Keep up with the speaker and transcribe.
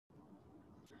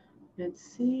Let's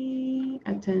see,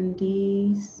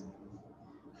 attendees.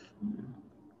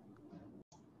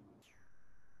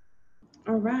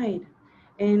 All right.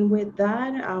 And with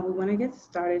that, we want to get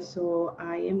started. So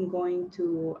I am going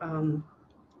to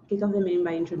kick off the meeting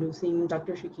by introducing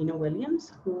Dr. Shakina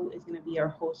Williams, who is going to be our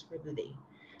host for the day.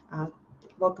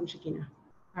 Welcome, Shakina.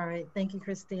 All right. Thank you,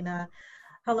 Christina.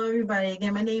 Hello, everybody.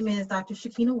 Again, my name is Dr.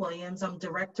 Shakina Williams. I'm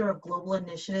Director of Global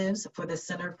Initiatives for the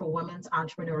Center for Women's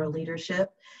Entrepreneurial Leadership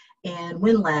and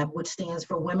WinLab, which stands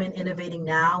for Women Innovating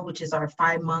Now, which is our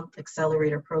 5-month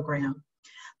accelerator program.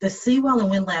 The CWEL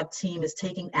and WinLab team is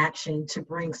taking action to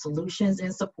bring solutions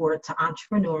and support to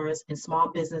entrepreneurs and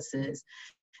small businesses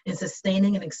in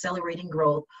sustaining and accelerating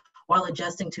growth while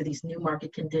adjusting to these new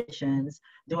market conditions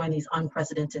during these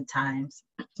unprecedented times.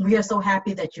 We are so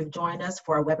happy that you've joined us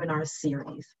for our webinar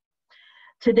series.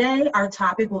 Today, our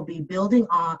topic will be building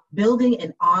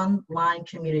an online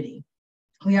community.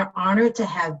 We are honored to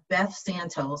have Beth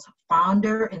Santos,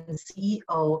 founder and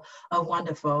CEO of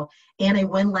Wanderful and a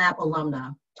WinLab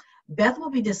alumna. Beth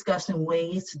will be discussing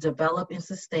ways to develop and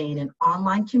sustain an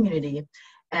online community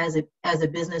as a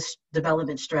business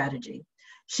development strategy.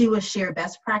 She will share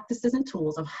best practices and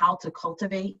tools on how to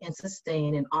cultivate and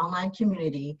sustain an online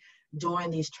community during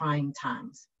these trying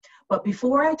times. But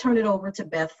before I turn it over to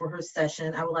Beth for her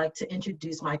session, I would like to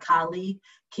introduce my colleague,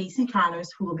 Casey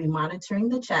Connors, who will be monitoring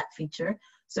the chat feature.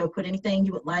 So put anything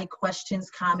you would like, questions,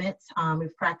 comments.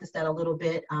 We've practiced that a little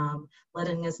bit,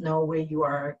 letting us know where you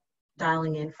are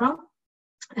dialing in from.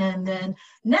 And then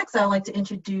next, I'd like to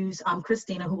introduce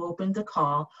Christina, who opened the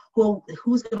call,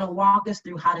 who's going to walk us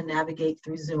through how to navigate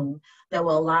through Zoom that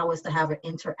will allow us to have an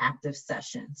interactive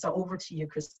session. So over to you,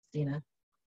 Christina.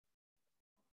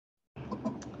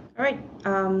 All right,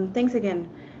 thanks again,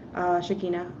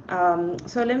 Shakina.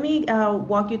 So let me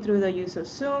walk you through the use of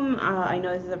Zoom. I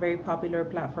know this is a very popular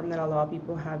platform that a lot of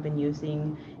people have been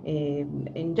using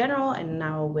in general and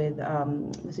now with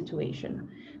the situation.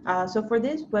 So for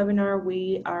this webinar,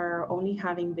 we are only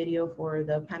having video for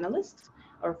the panelists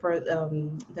or for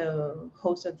the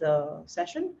host of the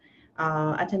session.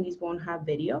 Attendees won't have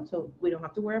video, so we don't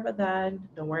have to worry about that.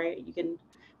 Don't worry, you can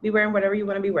be wearing whatever you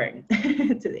want to be wearing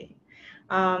today.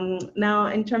 Now,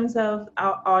 in terms of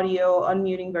our audio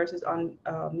unmuting versus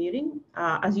unmuting,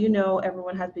 as you know,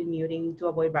 everyone has been muting to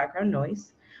avoid background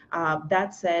noise.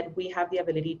 That said, we have the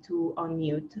ability to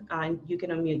unmute, and you can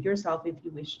unmute yourself if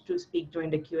you wish to speak during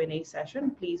the Q&A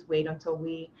session. Please wait until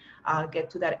we get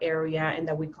to that area and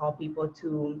that we call people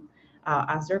to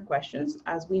ask their questions.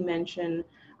 As we mentioned,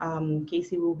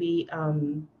 Casey will be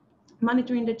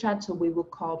monitoring the chat, so we will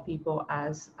call people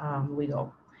as we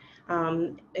go.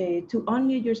 To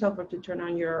unmute yourself or to turn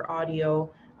on your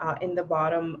audio, in the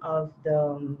bottom of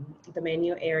the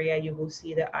menu area, you will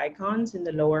see the icons in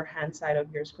the lower hand side of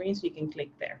your screen, so you can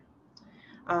click there.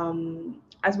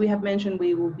 As we have mentioned,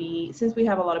 we will be, since we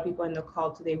have a lot of people in the call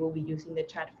today, we'll be using the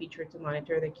chat feature to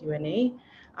monitor the Q&A.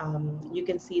 You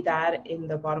can see that in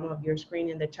the bottom of your screen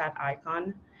in the chat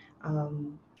icon.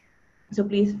 So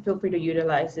please feel free to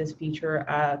utilize this feature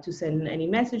to send any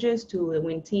messages to the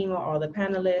WIN team or all the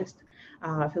panelists.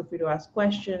 Feel free to ask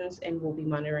questions, and we'll be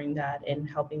monitoring that and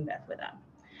helping Beth with that.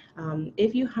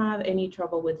 If you have any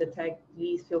trouble with the tech,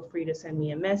 please feel free to send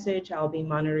me a message. I'll be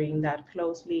monitoring that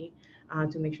closely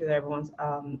to make sure that everyone's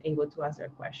able to ask their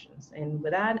questions. And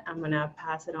with that, I'm gonna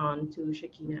pass it on to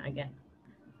Shakina again.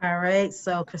 All right,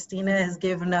 so Christina has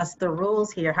given us the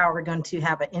rules here, how we're going to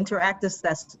have an interactive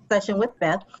session with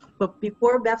Beth. But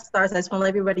before Beth starts, I just want to let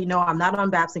everybody know I'm not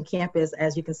on Babson campus,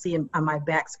 as you can see on my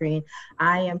back screen.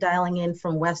 I am dialing in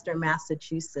from Western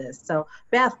Massachusetts. So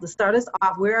Beth, to start us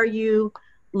off, where are you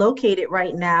located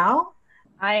right now?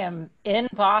 I am in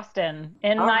Boston,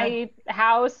 in my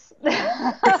house. Well,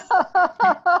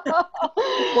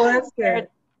 that's good.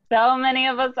 So many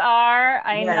of us are,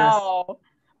 I Yes. know.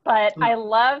 But I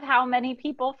love how many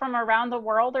people from around the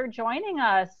world are joining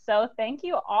us. So thank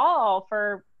you all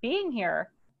for being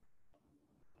here.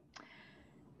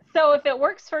 So if it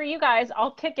works for you guys,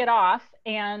 I'll kick it off.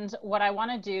 And what I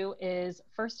want to do is,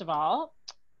 first of all,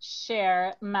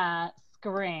 share my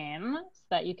screen so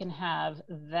that you can have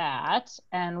that,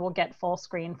 and we'll get full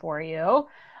screen for you.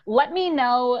 Let me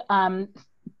know,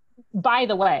 by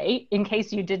the way, in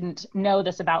case you didn't know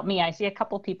this about me, I see a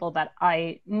couple people that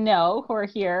I know who are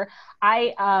here.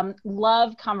 I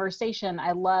love conversation.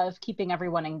 I love keeping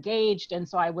everyone engaged. And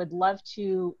so I would love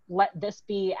to let this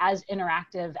be as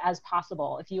interactive as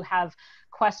possible. If you have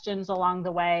questions along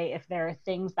the way, if there are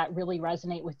things that really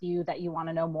resonate with you that you want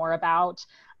to know more about,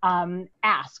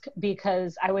 ask.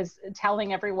 Because I was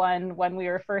telling everyone when we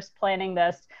were first planning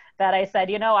this that I said,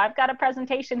 you know, I've got a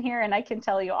presentation here and I can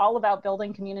tell you all about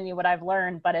building community, what I've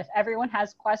learned, but if everyone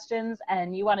has questions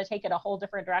and you want to take it a whole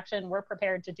different direction, we're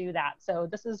prepared to do that. So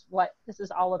this is what this is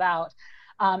all about.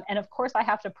 And of course, I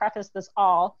have to preface this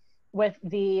all with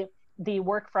the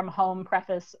work from home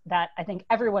preface that I think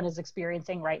everyone is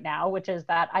experiencing right now, which is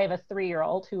that I have a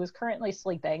 3-year-old who is currently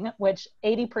sleeping, which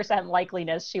 80%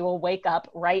 likeliness she will wake up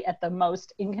right at the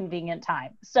most inconvenient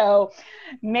time. So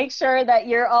make sure that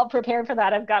you're all prepared for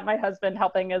that. I've got my husband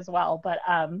helping as well,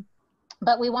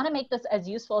 but we want to make this as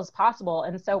useful as possible.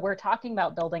 And so we're talking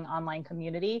about building online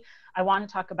community. I want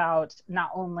to talk about not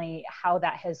only how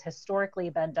that has historically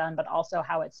been done, but also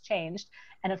how it's changed.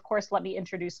 And of course, let me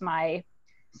introduce myself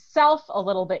a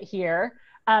little bit here.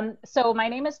 So my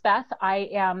name is Beth. I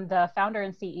am the founder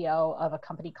and CEO of a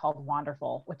company called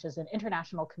Wanderful, which is an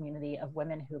international community of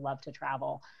women who love to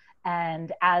travel.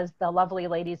 And as the lovely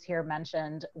ladies here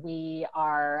mentioned, we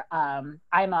are,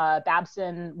 I'm a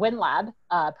Babson WinLab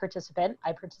participant.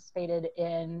 I participated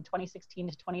in 2016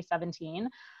 to 2017.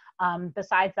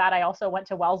 Besides that, I also went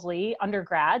to Wellesley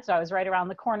undergrad. So I was right around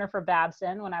the corner for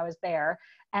Babson when I was there,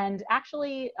 and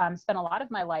actually spent a lot of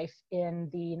my life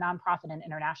in the nonprofit and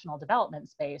international development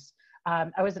space.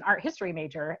 I was an art history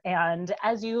major, and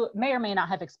as you may or may not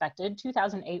have expected,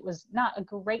 2008 was not a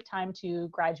great time to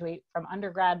graduate from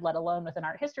undergrad, let alone with an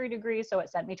art history degree, so it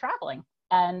sent me traveling.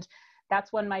 And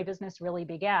that's when my business really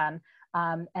began,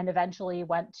 and eventually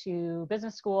went to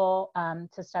business school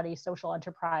to study social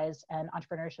enterprise and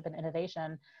entrepreneurship and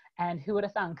innovation. And who would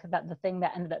have thunk that the thing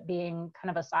that ended up being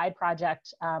kind of a side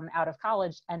project out of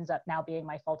college ends up now being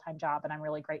my full-time job, and I'm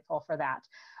really grateful for that.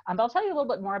 But I'll tell you a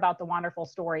little bit more about the Wanderful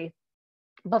story.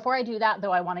 Before I do that,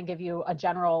 though, I want to give you a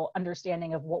general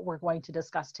understanding of what we're going to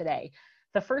discuss today.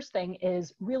 The first thing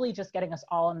is really just getting us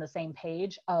all on the same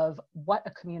page of what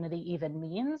a community even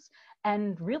means,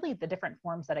 and really the different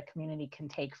forms that a community can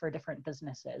take for different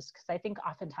businesses. Because I think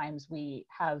oftentimes we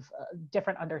have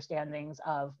different understandings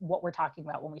of what we're talking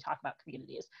about when we talk about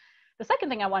communities. The second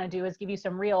thing I want to do is give you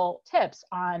some real tips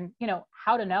on, you know,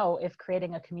 how to know if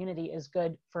creating a community is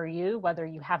good for you, whether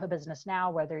you have a business now,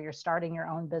 whether you're starting your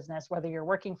own business, whether you're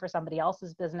working for somebody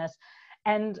else's business,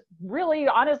 and really,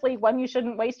 honestly, when you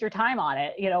shouldn't waste your time on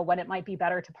it, you know, when it might be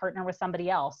better to partner with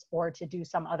somebody else or to do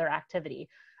some other activity.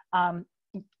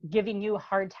 Giving you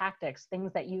hard tactics,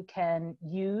 things that you can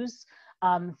use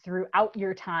throughout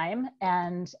your time,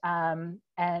 and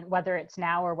whether it's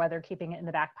now or whether keeping it in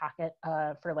the back pocket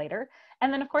for later.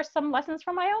 And then of course, some lessons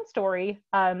from my own story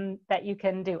that you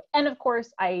can do. And of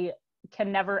course, I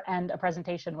can never end a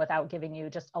presentation without giving you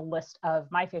just a list of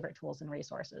my favorite tools and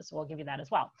resources. So we'll give you that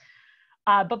as well.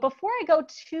 But before I go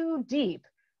too deep,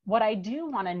 what I do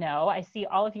want to know, I see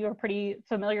all of you are pretty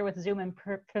familiar with Zoom and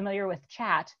familiar with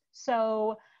chat.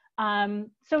 So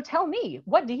tell me,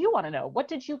 what do you want to know? What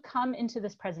did you come into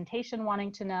this presentation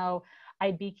wanting to know?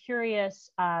 I'd be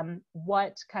curious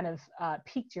what kind of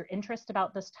piqued your interest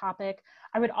about this topic.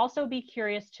 I would also be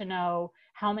curious to know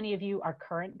how many of you are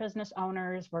current business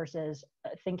owners versus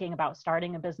thinking about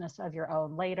starting a business of your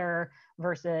own later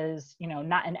versus, you know,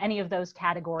 not in any of those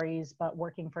categories, but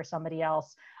working for somebody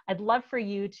else. I'd love for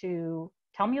you to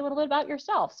tell me a little bit about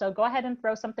yourself. So go ahead and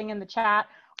throw something in the chat.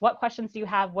 What questions do you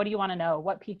have? What do you want to know?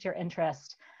 What piqued your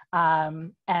interest? Now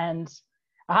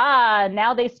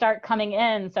they start coming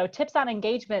in. So tips on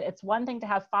engagement. It's one thing to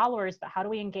have followers, but how do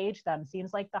we engage them?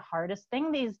 Seems like the hardest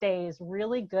thing these days.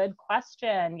 Really good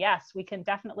question. Yes, we can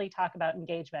definitely talk about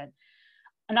engagement.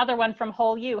 Another one from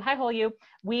Whole You. Hi, Whole You.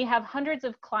 We have hundreds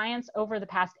of clients over the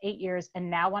past 8 years and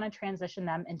now want to transition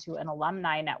them into an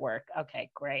alumni network. Okay,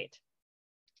 great.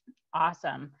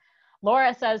 Awesome.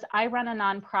 Laura says, I run a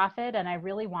nonprofit and I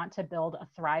really want to build a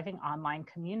thriving online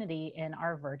community in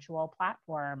our virtual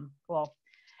platform. Cool.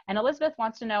 And Elizabeth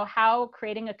wants to know how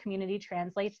creating a community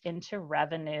translates into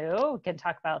revenue. We can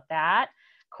talk about that.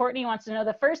 Courtney wants to know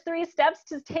the first 3 steps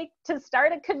to take to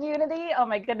start a community. Oh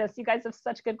my goodness, you guys have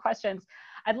such good questions.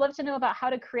 I'd love to know about how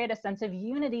to create a sense of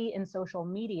unity in social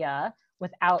media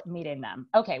without meeting them.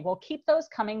 Okay, we'll keep those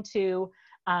coming too.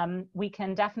 We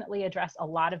can definitely address a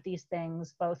lot of these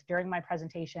things both during my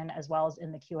presentation as well as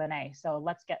in the Q&A. So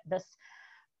let's get this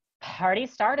party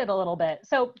started a little bit.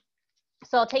 So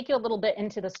I'll take you a little bit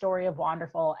into the story of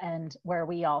Wanderful and where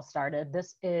we all started.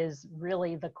 This is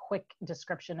really the quick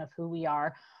description of who we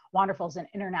are. Wanderful is an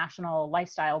international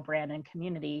lifestyle brand and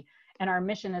community, and our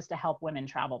mission is to help women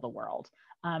travel the world.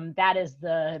 That is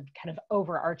the kind of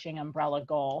overarching umbrella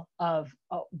goal of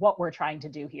what we're trying to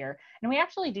do here. And we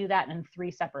actually do that in 3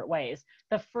 separate ways.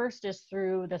 The first is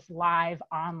through this live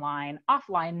online,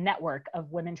 offline network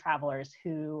of women travelers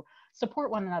who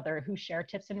support one another, who share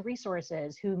tips and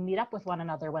resources, who meet up with one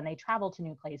another when they travel to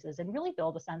new places and really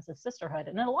build a sense of sisterhood.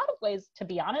 And in a lot of ways, to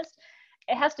be honest,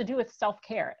 it has to do with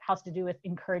self-care. It has to do with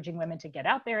encouraging women to get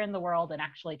out there in the world and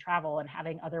actually travel, and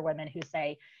having other women who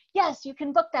say, yes, you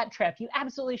can book that trip. You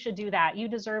absolutely should do that. You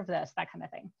deserve this, that kind of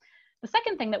thing. The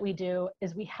second thing that we do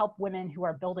is we help women who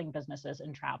are building businesses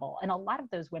in travel. And a lot of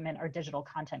those women are digital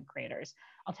content creators.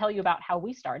 I'll tell you about how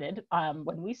we started.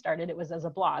 When we started, it was as a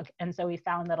blog. And so we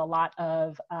found that a lot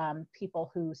of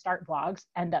people who start blogs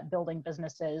end up building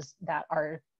businesses that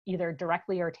are either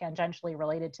directly or tangentially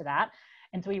related to that.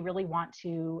 And so we really want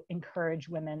to encourage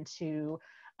women to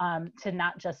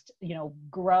not just,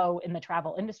 grow in the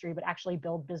travel industry, but actually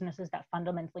build businesses that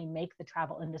fundamentally make the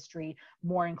travel industry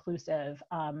more inclusive,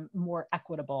 more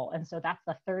equitable. And so that's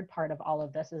the third part of all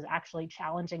of this, is actually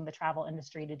challenging the travel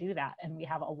industry to do that. And we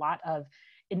have a lot of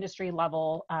industry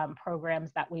level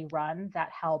programs that we run that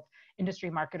help industry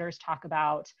marketers talk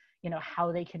about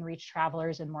how they can reach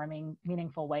travelers in more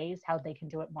meaningful ways, how they can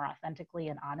do it more authentically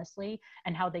and honestly,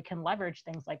 and how they can leverage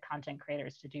things like content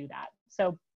creators to do that.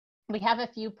 So we have a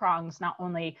few prongs, not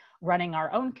only running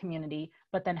our own community,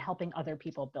 but then helping other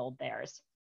people build theirs.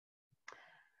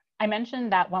 I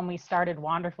mentioned that when we started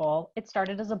Wanderful, it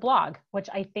started as a blog, which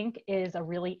I think is a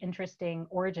really interesting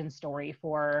origin story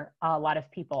for a lot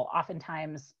of people.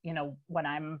 Oftentimes, when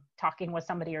I'm talking with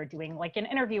somebody or doing like an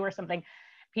interview or something,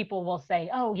 people will say,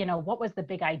 oh, what was the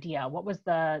big idea? What was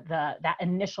that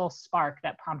initial spark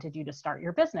that prompted you to start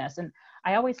your business? And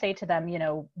I always say to them,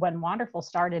 when Wanderful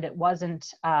started, it wasn't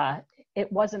a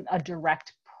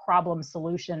direct problem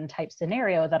solution type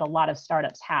scenario that a lot of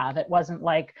startups have. It wasn't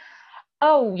like,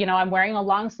 oh, I'm wearing a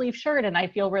long sleeve shirt and I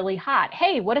feel really hot.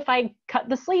 Hey, what if I cut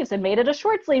the sleeves and made it a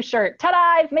short sleeve shirt?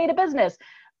 Ta-da, I've made a business.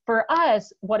 For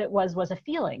us, what it was a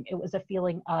feeling. It was a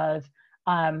feeling of,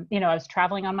 I was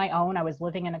traveling on my own. I was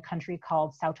living in a country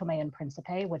called Sao Tome and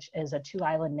Principe, which is a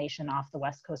 2-island nation off the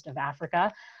west coast of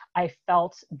Africa. I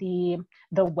felt the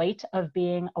weight of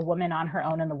being a woman on her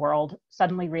own in the world,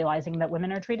 suddenly realizing that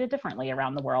women are treated differently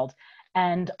around the world,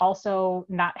 and also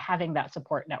not having that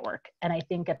support network. And I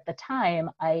think at the time,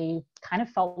 I kind of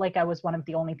felt like I was one of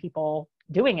the only people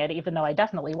doing it, even though I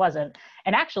definitely wasn't.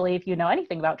 And actually, if you know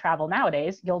anything about travel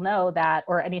nowadays, you'll know that,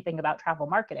 or anything about travel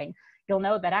marketing, you'll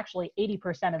know that actually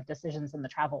 80% of decisions in the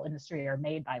travel industry are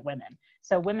made by women.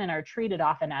 So women are treated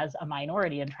often as a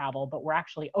minority in travel, but we're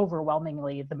actually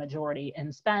overwhelmingly the majority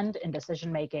in spend, in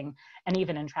decision-making, and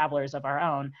even in travelers of our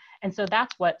own. And so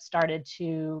that's what started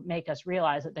to make us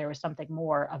realize that there was something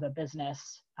more of a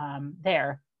business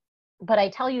there. But I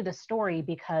tell you the story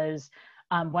because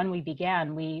when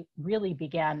we really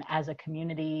began as a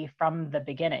community from the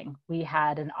beginning. We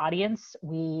had an audience,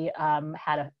 we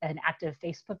had an active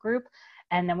Facebook group,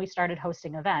 and then we started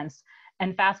hosting events.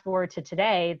 And fast forward to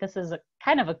today, this is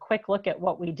kind of a quick look at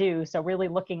what we do. So really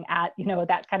looking at,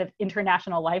 that kind of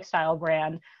international lifestyle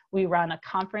brand. We run a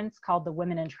conference called the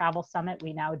Women in Travel Summit.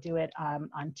 We now do it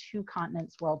on 2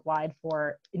 continents worldwide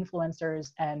for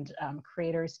influencers and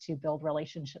creators to build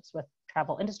relationships with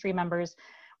travel industry members.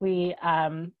 We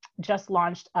just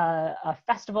launched a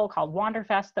festival called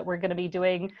Wanderfest that we're going to be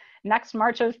doing next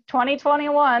March of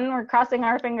 2021. We're crossing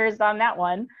our fingers on that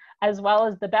one, as well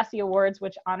as the Bessie Awards,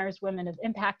 which honors women of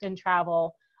impact in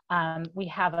travel. We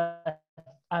have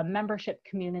a membership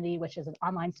community, which is an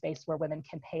online space where women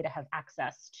can pay to have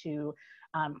access to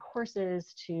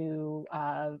courses, to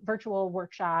virtual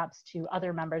workshops, to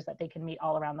other members that they can meet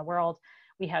all around the world.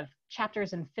 We have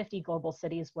chapters in 50 global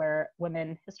cities where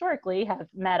women historically have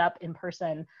met up in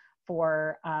person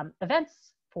for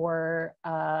events, for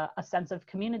a sense of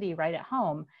community right at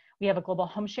home. We have a global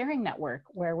home sharing network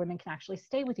where women can actually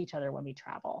stay with each other when we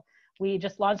travel. We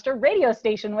just launched a radio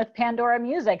station with Pandora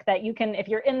Music that you can, if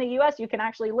you're in the US, you can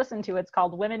actually listen to. It's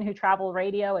called Women Who Travel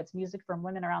Radio. It's music from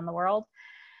women around the world.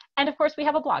 And of course, we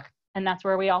have a blog. And that's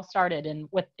where we all started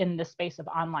in the space of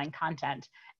online content.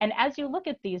 And as you look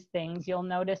at these things, you'll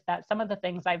notice that some of the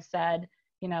things I've said,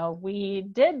 we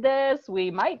did this, we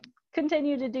might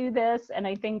continue to do this. And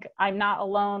I think I'm not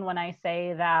alone when I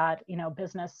say that,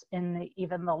 business in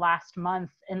even the last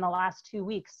month, in the last 2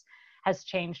 weeks, has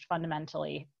changed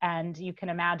fundamentally. And you can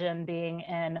imagine being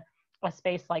in a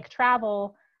space like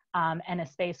travel and a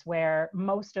space where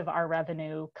most of our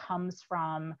revenue comes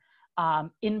from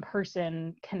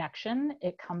in-person connection.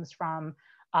 It comes from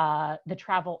the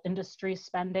travel industry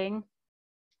spending.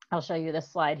 I'll show you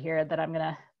this slide here that I'm going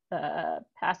to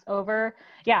pass over.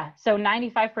 Yeah, so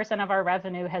 95% of our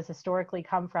revenue has historically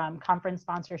come from conference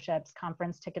sponsorships,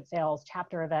 conference ticket sales,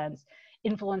 chapter events,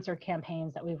 influencer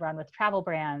campaigns that we've run with travel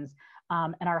brands,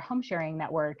 and our home sharing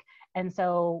network. And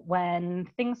so when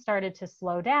things started to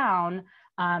slow down,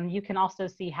 you can also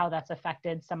see how that's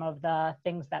affected some of the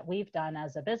things that we've done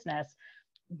as a business.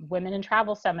 Women in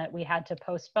Travel Summit, we had to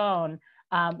postpone.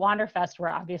 Wanderfest, we're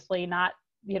obviously not,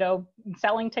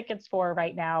 selling tickets for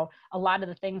right now. A lot of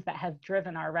the things that have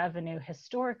driven our revenue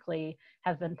historically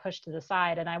have been pushed to the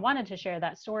side. And I wanted to share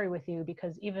that story with you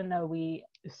because even though we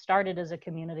started as a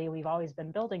community, we've always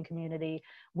been building community,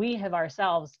 we have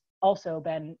ourselves also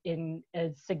been in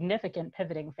a significant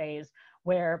pivoting phase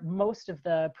where most of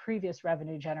the previous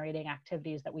revenue generating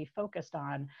activities that we focused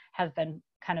on have been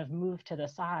kind of moved to the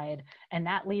side. And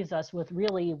that leaves us with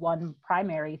really one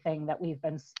primary thing that we've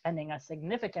been spending a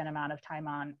significant amount of time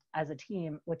on as a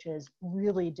team, which is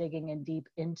really digging in deep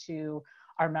into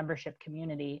our membership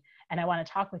community. And I want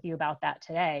to talk with you about that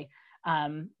today.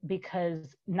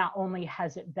 Because not only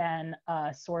has it been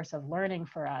a source of learning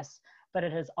for us, but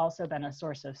it has also been a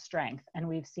source of strength. And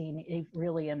we've seen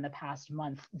really in the past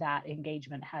month that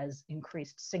engagement has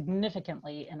increased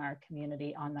significantly in our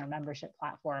community on our membership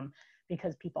platform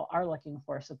because people are looking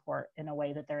for support in a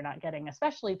way that they're not getting,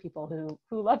 especially people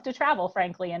who love to travel,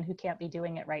 frankly, and who can't be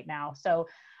doing it right now. So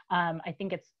I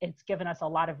think it's given us a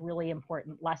lot of really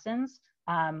important lessons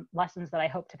that I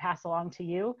hope to pass along to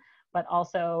you, but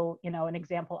also, an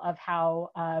example of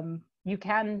how you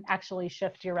can actually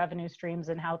shift your revenue streams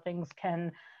and how things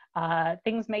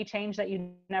may change that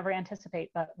you never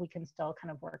anticipate, but we can still kind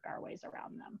of work our ways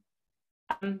around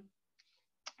them.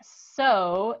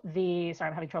 Sorry,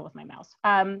 I'm having trouble with my mouse.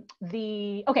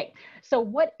 Okay, so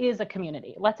what is a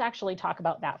community? Let's actually talk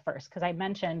about that first, because I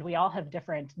mentioned we all have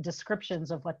different descriptions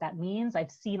of what that means.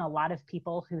 I've seen a lot of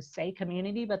people who say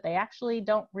community, but they actually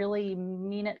don't really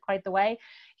mean it quite the way.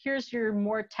 Here's your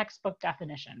more textbook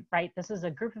definition, right? This is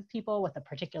a group of people with a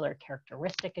particular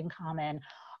characteristic in common.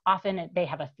 Often they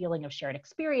have a feeling of shared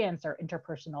experience or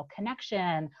interpersonal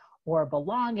connection or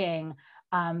belonging.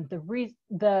 But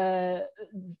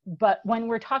when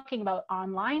we're talking about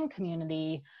online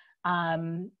community,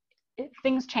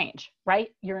 things change, right?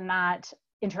 You're not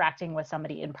interacting with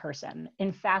somebody in person.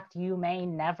 In fact, you may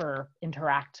never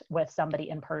interact with somebody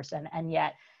in person, and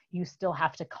yet you still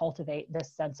have to cultivate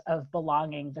this sense of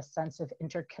belonging, this sense of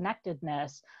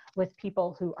interconnectedness with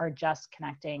people who are just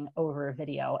connecting over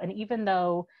video. And even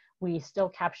though we still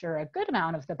capture a good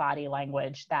amount of the body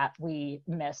language that we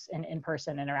miss in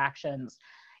in-person interactions,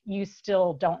 you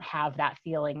still don't have that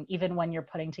feeling, even when you're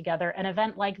putting together an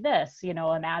event like this.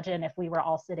 Imagine if we were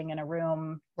all sitting in a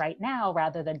room right now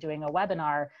rather than doing a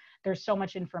webinar. There's so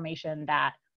much information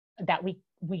that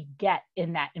we get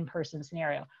in that in-person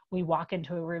scenario. We walk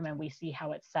into a room and we see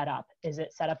how it's set up. Is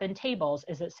it set up in tables?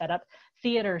 Is it set up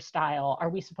theater style? Are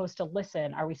we supposed to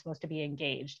listen? Are we supposed to be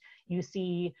engaged? You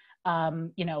see,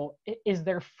 is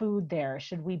there food there?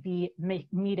 Should we be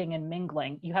meeting and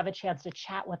mingling? You have a chance to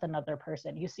chat with another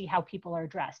person. You see how people are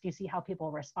dressed. You see how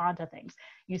people respond to things.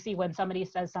 You see when somebody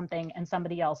says something and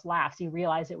somebody else laughs, you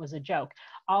realize it was a joke.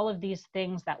 All of these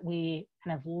things that we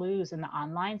kind of lose in the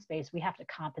online space, we have to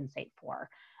compensate for.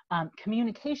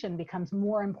 Communication becomes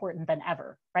more important than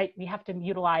ever, right? We have to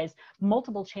utilize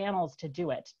multiple channels to do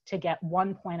it, to get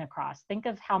one point across. Think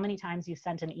of how many times you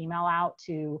sent an email out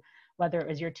to, whether it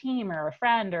was your team or a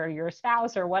friend or your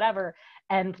spouse or whatever,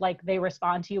 and like they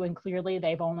respond to you and clearly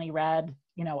they've only read,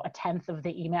 a tenth of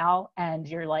the email, and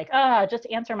you're like, just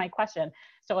answer my question.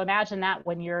 So imagine that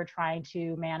when you're trying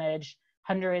to manage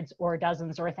hundreds or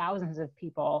dozens or thousands of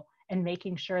people and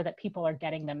making sure that people are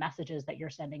getting the messages that you're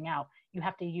sending out. You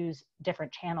have to use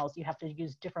different channels. You have to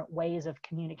use different ways of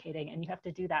communicating, and you have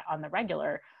to do that on the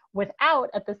regular without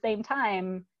at the same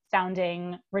time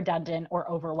sounding redundant or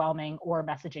overwhelming or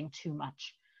messaging too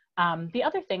much. The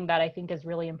other thing that I think is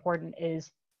really important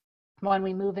is when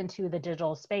we move into the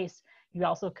digital space, you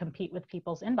also compete with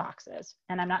people's inboxes.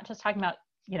 And I'm not just talking about,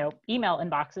 email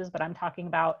inboxes, but I'm talking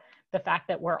about the fact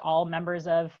that we're all members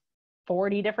of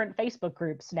 40 different Facebook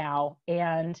groups now.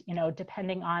 And,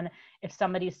 depending on if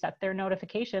somebody set their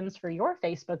notifications for your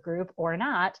Facebook group or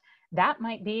not, that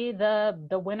might be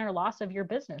the win or loss of your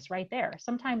business right there.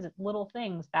 Sometimes it's little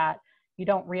things that you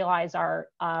don't realize are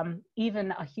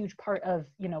even a huge part of,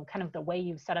 kind of the way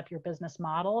you've set up your business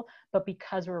model. But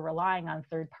because we're relying on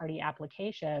third-party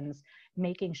applications,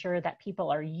 making sure that people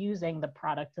are using the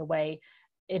product the way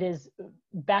it is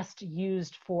best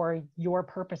used for your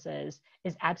purposes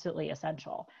is absolutely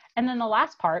essential. And then the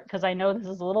last part, because I know this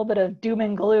is a little bit of doom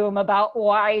and gloom about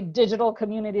why digital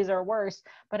communities are worse,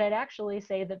 but I'd actually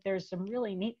say that there's some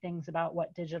really neat things about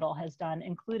what digital has done,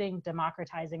 including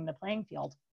democratizing the playing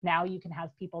field. Now you can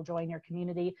have people join your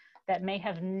community that may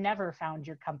have never found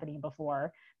your company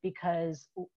before, because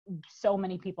so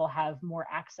many people have more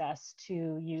access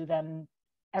to you than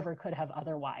ever could have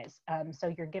otherwise. So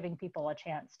you're giving people a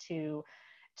chance to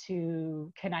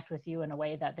connect with you in a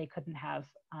way that they couldn't have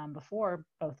before,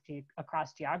 both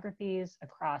across geographies,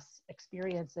 across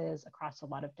experiences, across a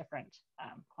lot of different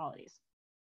qualities.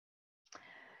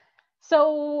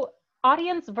 So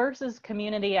audience versus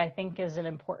community, I think, is an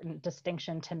important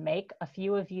distinction to make. A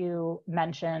few of you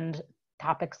mentioned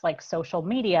topics like social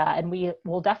media, and we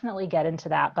will definitely get into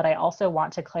that, but I also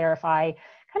want to clarify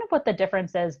kind of what the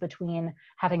difference is between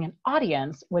having an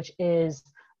audience, which is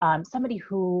somebody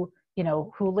who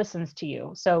listens to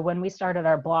you. So when we started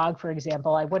our blog, for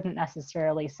example, I wouldn't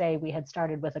necessarily say we had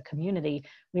started with a community.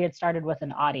 We had started with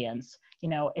an audience.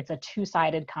 It's a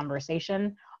two-sided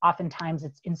conversation. Oftentimes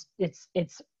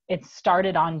it's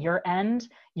started on your end.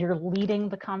 You're leading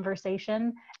the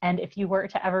conversation. And if you were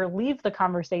to ever leave the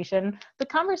conversation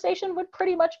would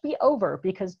pretty much be over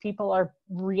because people are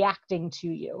reacting to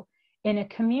you. In a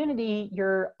community,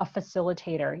 you're a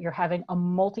facilitator. You're having a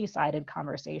multi-sided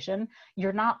conversation.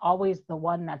 You're not always the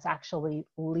one that's actually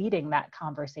leading that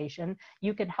conversation.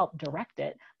 You can help direct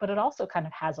it, but it also kind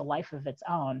of has a life of its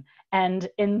own. And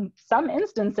in some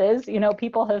instances,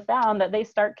 people have found that they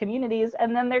start communities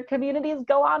and then their communities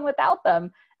go on without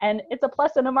them. And it's a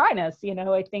plus and a minus.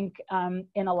 I think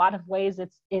in a lot of ways,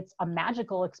 it's a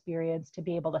magical experience to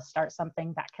be able to start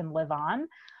something that can live on.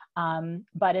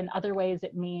 But in other ways,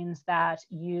 it means that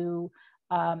you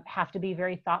have to be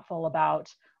very thoughtful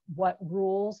about what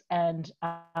rules and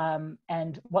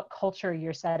what culture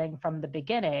you're setting from the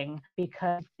beginning,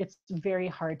 because it's very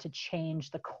hard to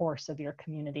change the course of your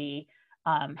community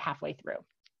halfway through.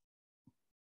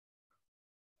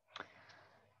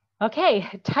 Okay,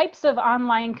 types of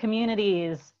online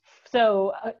communities.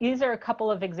 So these are a couple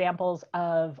of examples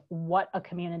of what a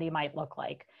community might look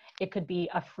like. It could be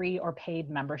a free or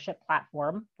paid membership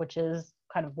platform, which is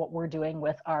kind of what we're doing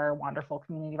with our Wanderful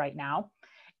community right now.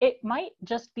 It might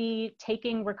just be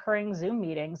taking recurring Zoom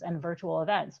meetings and virtual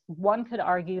events. One could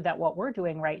argue that what we're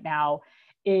doing right now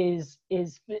is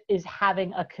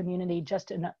having a community just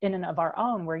in and of our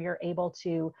own, where you're able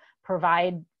to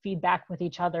provide feedback with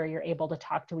each other, you're able to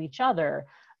talk to each other.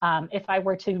 If I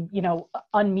were to,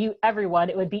 unmute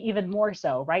everyone, it would be even more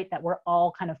so, right? That we're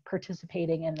all kind of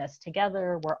participating in this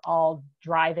together. We're all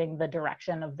driving the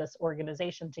direction of this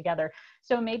organization together.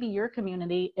 So maybe your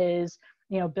community is,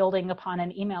 building upon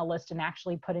an email list and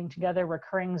actually putting together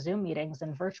recurring Zoom meetings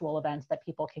and virtual events that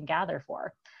people can gather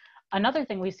for. Another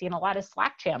thing we've seen a lot is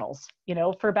Slack channels,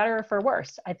 for better or for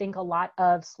worse. I think a lot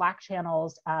of Slack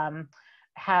channels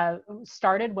have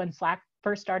started when Slack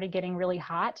first started getting really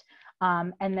hot.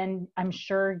 And then I'm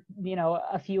sure,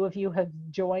 a few of you have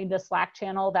joined a Slack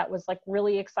channel that was like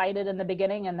really excited in the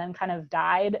beginning and then kind of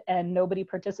died and nobody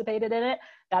participated in it.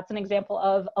 That's an example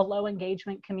of a low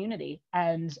engagement community.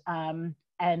 And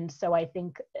so I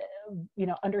think,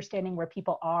 understanding where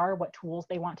people are, what tools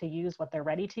they want to use, what they're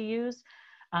ready to use,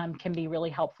 can be really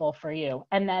helpful for you.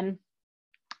 And then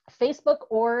Facebook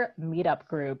or meetup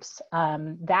groups.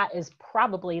 That is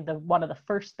probably one of the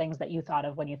first things that you thought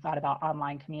of when you thought about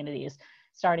online communities,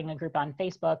 starting a group on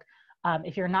Facebook.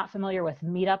 If you're not familiar with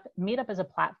Meetup is a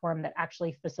platform that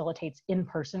actually facilitates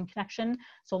in-person connection.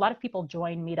 So a lot of people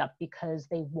join Meetup because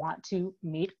they want to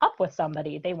meet up with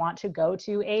somebody. They want to go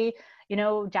to a,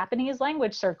 Japanese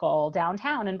language circle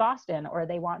downtown in Boston, or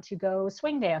they want to go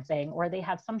swing dancing, or they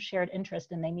have some shared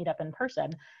interest and they meet up in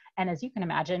person. And as you can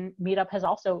imagine, Meetup has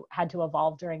also had to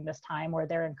evolve during this time, where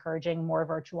they're encouraging more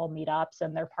virtual meetups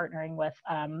and they're partnering with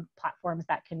platforms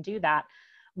that can do that.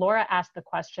 Laura asked the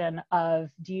question of,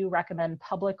 do you recommend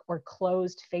public or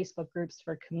closed Facebook groups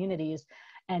for communities?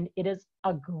 And it is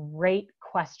a great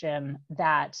question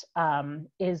that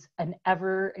is an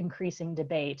ever increasing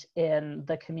debate in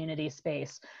the community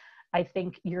space. I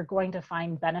think you're going to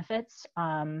find benefits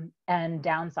and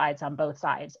downsides on both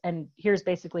sides. And here's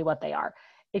basically what they are.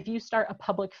 If you start a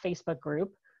public Facebook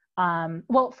group,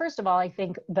 well, first of all, I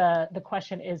think the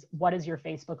question is, what is your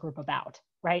Facebook group about,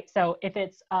 right? So if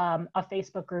it's a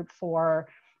Facebook group for,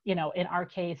 in our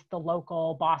case, the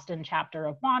local Boston chapter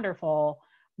of Wanderful,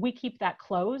 we keep that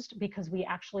closed because we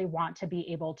actually want to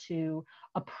be able to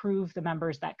approve the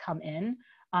members that come in.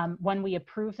 When we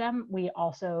approve them, we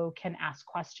also can ask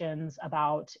questions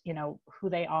about, who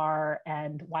they are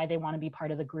and why they want to be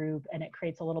part of the group. And it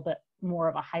creates a little bit more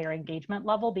of a higher engagement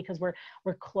level because we're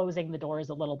closing the doors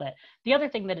a little bit. The other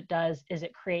thing that it does is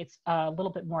it creates a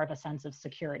little bit more of a sense of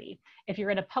security. If you're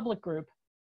in a public group,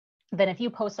 then if you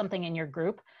post something in your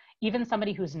group, even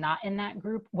somebody who's not in that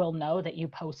group will know that you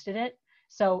posted it.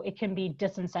 So it can be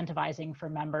disincentivizing for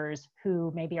members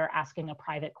who maybe are asking a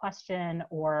private question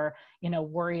or,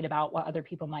 worried about what other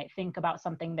people might think about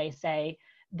something they say.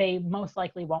 They most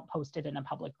likely won't post it in a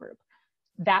public group.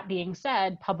 That being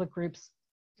said, public groups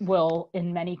will,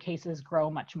 in many cases,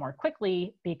 grow much more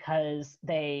quickly because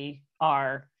they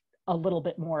are a little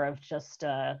bit more of just,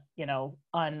 not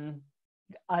that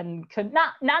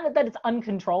it's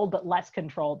uncontrolled, but less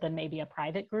controlled than maybe a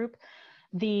private group.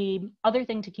 The other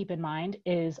thing to keep in mind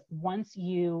is once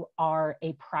you are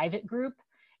a private group,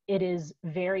 it is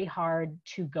very hard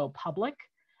to go public.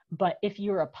 But if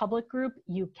you're a public group,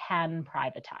 you can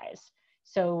privatize.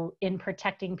 So in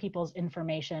protecting people's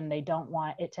information, they don't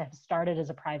want it to have started as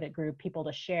a private group, people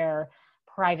to share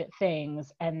private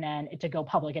things and then it to go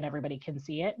public and everybody can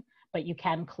see it, but you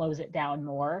can close it down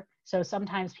more. So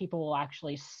sometimes people will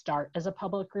actually start as a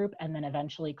public group and then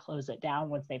eventually close it down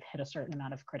once they've hit a certain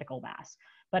amount of critical mass.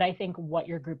 But I think what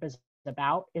your group is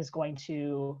about is going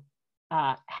to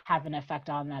have an effect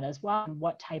on that as well. And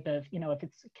what type of, if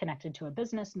it's connected to a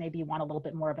business, maybe you want a little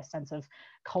bit more of a sense of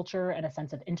culture and a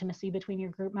sense of intimacy between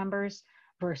your group members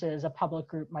versus a public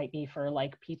group might be for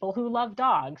like people who love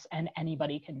dogs and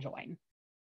anybody can join.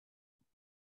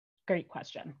 Great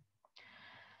question.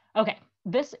 Okay,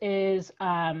 this is,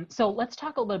 so let's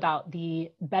talk a little bit about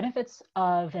the benefits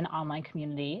of an online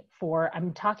community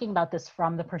I'm talking about this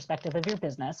from the perspective of your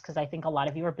business, because I think a lot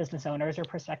of you are business owners or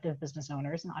prospective business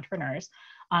owners and entrepreneurs.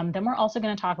 Then we're also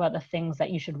going to talk about the things that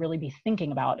you should really be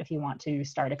thinking about if you want to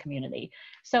start a community.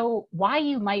 So why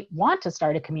you might want to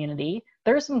start a community,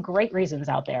 there are some great reasons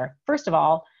out there. First of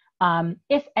all,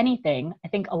 if anything, I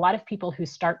think a lot of people who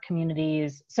start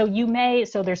communities, so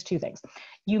there's two things.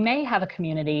 You may have a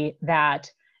community that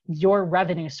your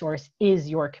revenue source is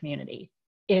your community.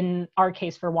 In our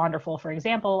case for Wanderful, for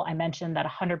example, I mentioned that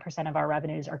 100% of our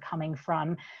revenues are coming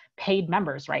from paid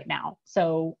members right now.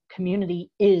 So community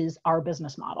is our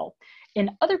business model.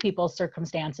 In other people's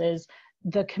circumstances,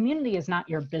 the community is not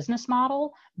your business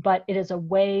model, but it is a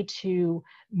way to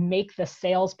make the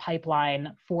sales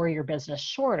pipeline for your business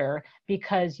shorter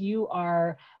because you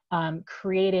are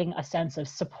creating a sense of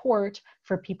support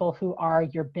for people who are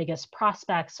your biggest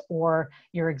prospects or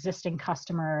your existing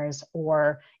customers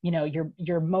or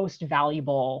your most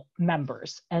valuable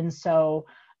members. And so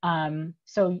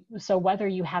so whether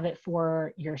you have it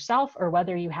for yourself or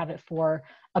whether you have it for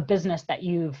a business that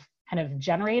you've kind of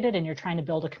generated and you're trying to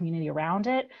build a community around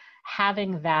it,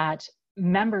 having that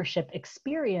membership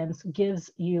experience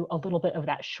gives you a little bit of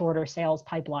that shorter sales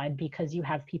pipeline because you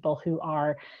have people who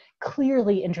are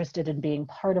clearly interested in being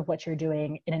part of what you're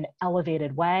doing in an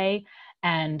elevated way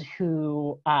and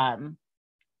who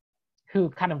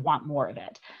kind of want more of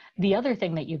it. The other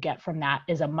thing that you get from that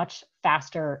is a much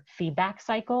faster feedback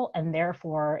cycle and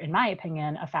therefore, in my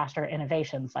opinion, a faster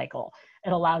innovation cycle.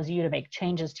 It allows you to make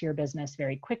changes to your business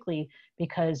very quickly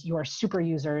because your super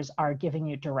users are giving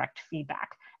you direct feedback.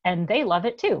 And they love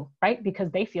it too, right?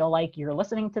 Because they feel like you're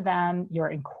listening to them, you're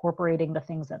incorporating the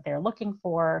things that they're looking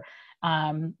for,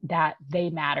 that they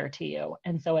matter to you.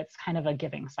 And so it's kind of a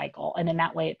giving cycle. And in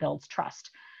that way, it builds trust.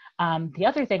 The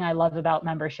other thing I love about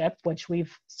membership, which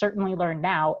we've certainly learned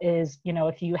now, is,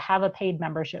 if you have a paid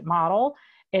membership model,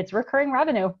 it's recurring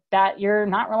revenue that you're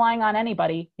not relying on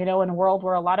anybody. In a world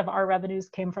where a lot of our revenues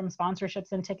came from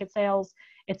sponsorships and ticket sales,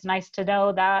 it's nice to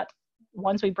know that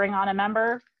once we bring on a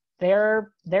member,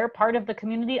 they're part of the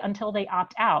community until they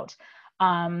opt out.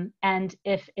 And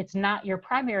if it's not your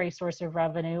primary source of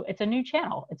revenue, it's a new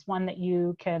channel. It's one that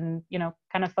you can,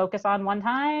 kind of focus on one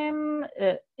time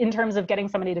in terms of getting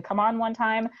somebody to come on one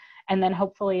time. And then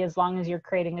hopefully, as long as you're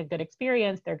creating a good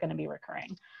experience, they're going to be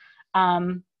recurring.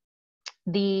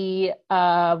 The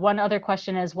one other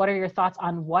question is, what are your thoughts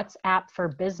on WhatsApp for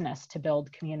business to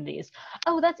build communities?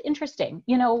 Oh, that's interesting.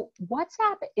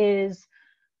 WhatsApp is,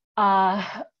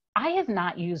 I have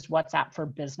not used WhatsApp for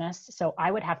business, so I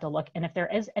would have to look. And if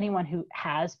there is anyone who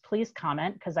has, please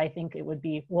comment, because I think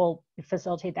we'll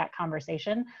facilitate that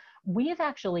conversation. We have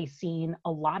actually seen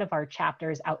a lot of our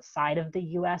chapters outside of the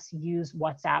US use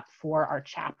WhatsApp for our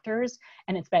chapters,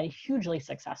 and it's been hugely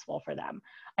successful for them.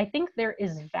 I think there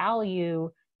is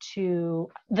value to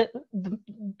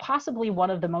possibly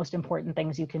one of the most important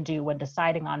things you can do when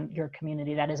deciding on your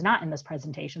community that is not in this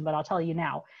presentation, but I'll tell you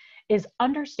now, is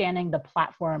understanding the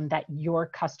platform that your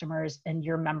customers and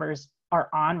your members are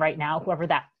on right now, whoever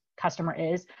that customer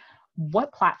is.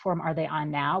 What platform are they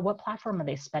on now? What platform are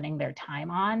they spending their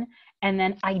time on? And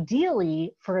then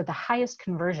ideally, for the highest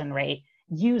conversion rate,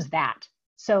 use that.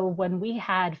 So when we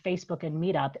had Facebook and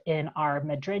Meetup in our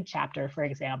Madrid chapter, for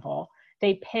example,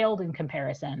 they paled in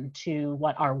comparison to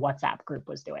what our WhatsApp group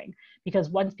was doing. Because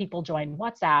once people joined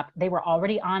WhatsApp, they were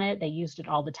already on it. They used it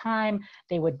all the time.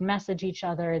 They would message each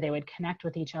other. They would connect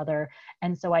with each other.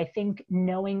 And so I think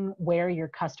knowing where your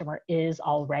customer is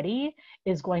already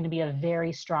is going to be a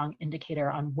very strong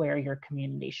indicator on where your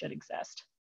community should exist.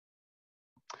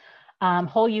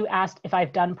 You asked if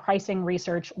I've done pricing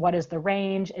research, what is the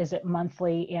range? Is it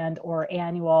monthly and or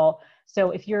annual?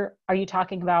 So if are you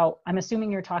talking about, I'm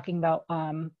assuming you're talking about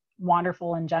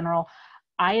Wanderful in general.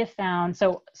 I have found,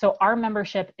 so our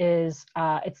membership is,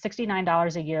 it's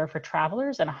 $69 a year for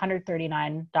travelers and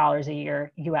 $139 a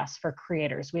year US for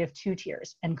creators. We have 2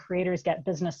 tiers, and creators get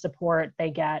business support,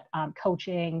 they get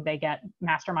coaching, they get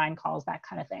mastermind calls, that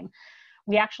kind of thing.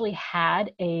 We actually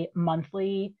had a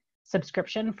monthly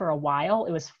subscription for a while.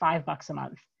 It was $5 a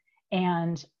month.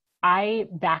 And I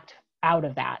backed out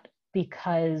of that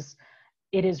because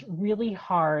it is really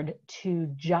hard to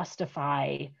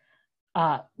justify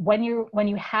when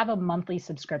you have a monthly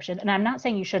subscription. And I'm not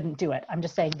saying you shouldn't do it. I'm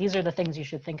just saying these are the things you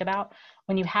should think about.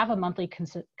 When you have a monthly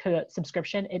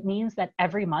subscription, it means that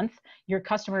every month your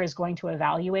customer is going to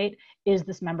evaluate, is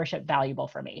this membership valuable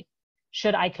for me?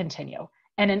 Should I continue?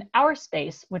 And in our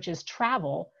space, which is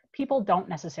travel, people don't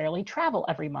necessarily travel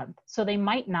every month. So they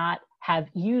might not have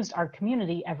used our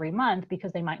community every month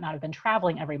because they might not have been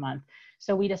traveling every month.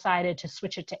 So we decided to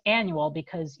switch it to annual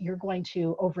because you're going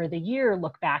to, over the year,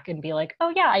 look back and be like,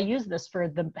 oh yeah, I used this for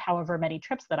the however many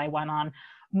trips that I went on,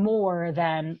 more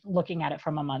than looking at it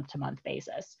from a month-to-month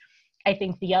basis. I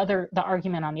think the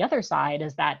argument on the other side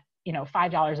is that, you know,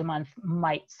 $5 a month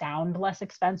might sound less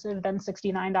expensive than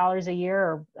 $69 a year,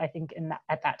 or I think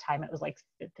at that time it was like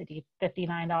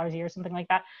 $59 a year, something like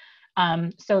that.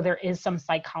 So there is some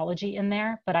psychology in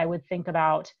there, but I would think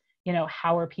about, you know,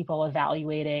 how are people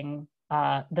evaluating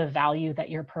the value that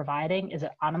you're providing? Is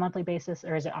it on a monthly basis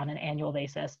or is it on an annual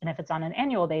basis? And if it's on an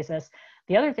annual basis,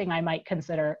 the other thing I might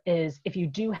consider is if you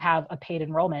do have a paid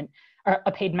enrollment or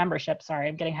a paid membership, sorry,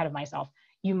 I'm getting ahead of myself.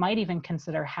 You might even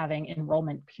consider having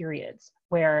enrollment periods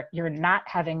where you're not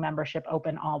having membership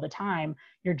open all the time.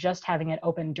 You're just having it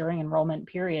open during enrollment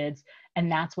periods.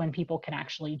 And that's when people can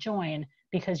actually join,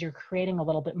 because you're creating a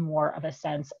little bit more of a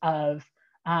sense of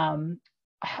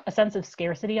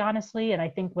scarcity, honestly. And I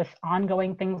think with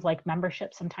ongoing things like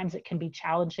membership, sometimes it can be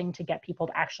challenging to get people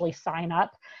to actually sign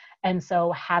up. And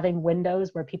so having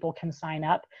windows where people can sign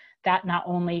up, that not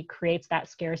only creates that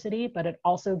scarcity, but it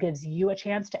also gives you a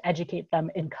chance to educate them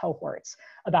in cohorts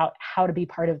about how to be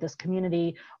part of this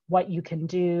community, what you can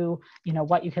do, you know,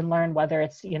 what you can learn, whether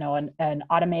it's, you know, an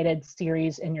automated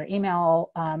series in your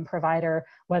email provider,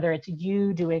 whether it's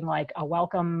you doing like a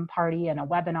welcome party and a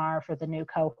webinar for the new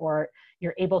cohort.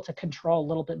 You're able to control a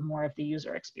little bit more of the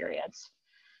user experience.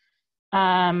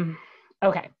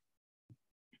 Okay.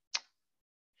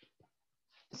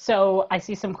 So I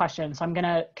see some questions, so I'm going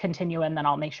to continue and then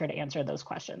I'll make sure to answer those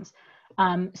questions.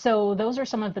 So those are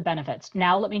some of the benefits.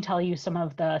 Now let me tell you some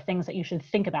of the things that you should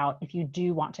think about if you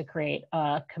do want to create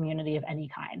a community of any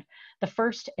kind. The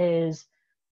first is,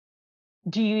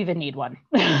 do you even need one?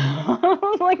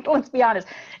 Like, let's be honest.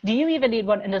 Do you even need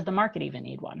one? And does the market even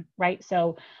need one, right?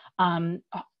 So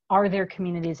are there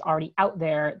communities already out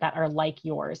there that are like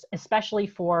yours? Especially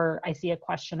for, I see a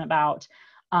question about,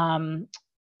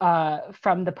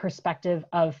 from the perspective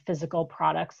of physical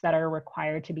products that are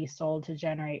required to be sold to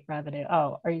generate revenue.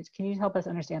 Oh, can you help us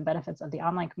understand benefits of the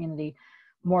online community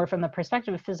more from the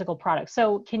perspective of physical products?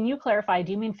 So can you clarify,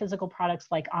 do you mean physical products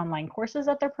like online courses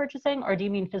that they're purchasing, or do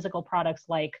you mean physical products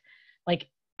like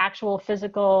actual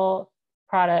physical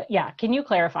product? Yeah, can you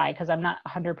clarify? Because I'm not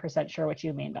 100% sure what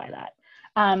you mean by that.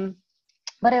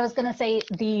 But I was gonna say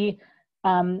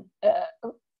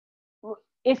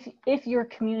if your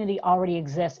community already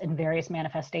exists in various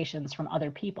manifestations from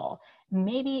other people,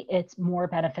 maybe it's more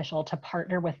beneficial to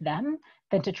partner with them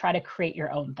than to try to create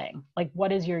your own thing. Like,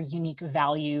 what is your unique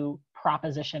value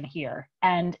proposition here?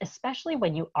 And especially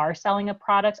when you are selling a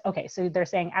product. Okay, so they're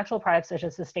saying actual products such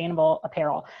as sustainable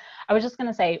apparel. I was just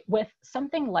gonna say, with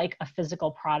something like a physical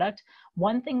product,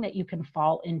 one thing that you can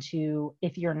fall into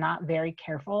if you're not very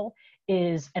careful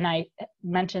is, and I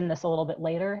mentioned this a little bit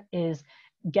later, is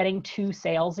getting too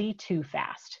salesy too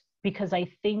fast. Because I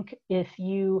think if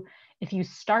you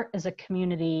start as a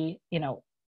community, you know,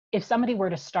 if somebody were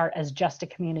to start as just a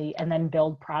community and then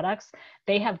build products,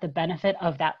 they have the benefit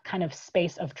of that kind of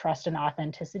space of trust and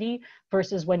authenticity,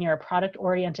 versus when you're a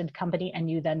product-oriented company and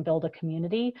you then build a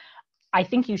community. I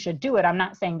think you should do it. I'm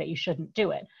not saying that you shouldn't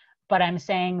do it, but I'm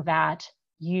saying that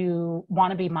you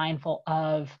want to be mindful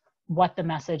of what the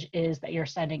message is that you're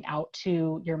sending out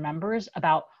to your members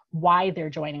about why they're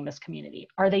joining this community.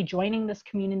 Are they joining this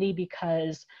community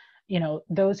because, you know,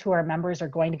 those who are members are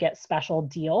going to get special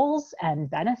deals and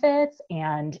benefits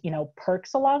and, you know,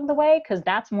 perks along the way? Because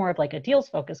that's more of like a deals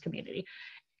focused community.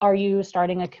 Are you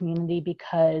starting a community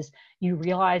because you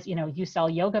realize, you know, you sell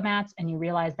yoga mats and you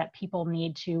realize that people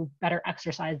need to better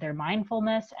exercise their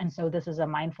mindfulness, and so this is a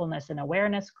mindfulness and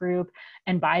awareness group,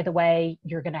 and by the way,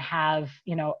 you're going to have,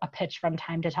 you know, a pitch from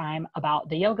time to time about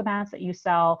the yoga mats that you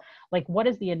sell? Like, what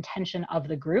is the intention of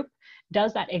the group?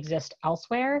 Does that exist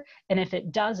elsewhere? And if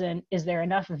it doesn't, is there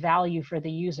enough value for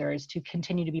the users to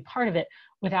continue to be part of it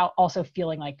without also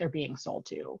feeling like they're being sold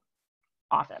to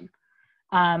often?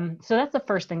 So that's the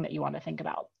first thing that you want to think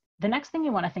about. The next thing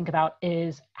you want to think about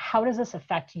is, how does this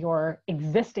affect your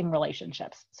existing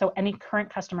relationships? So any current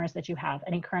customers that you have,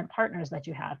 any current partners that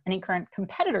you have, any current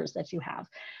competitors that you have,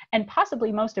 and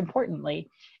possibly most importantly,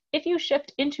 if you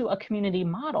shift into a community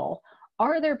model,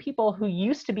 are there people who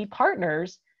used to be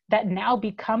partners that now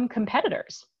become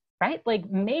competitors, right?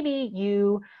 Like maybe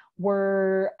you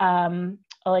were,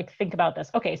 like, think about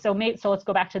this. Okay, so let's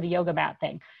go back to the yoga mat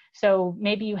thing. So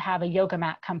maybe you have a yoga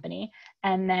mat company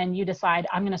and then you decide,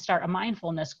 I'm going to start a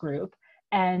mindfulness group.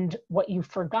 And what you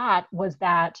forgot was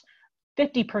that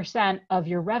 50% of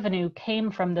your revenue came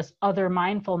from this other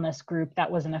mindfulness group that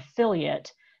was an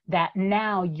affiliate that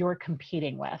now you're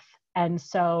competing with. And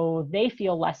so they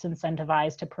feel less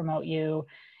incentivized to promote you.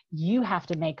 You have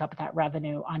to make up that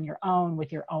revenue on your own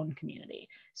with your own community.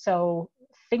 So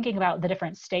thinking about the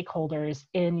different stakeholders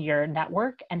in your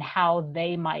network and how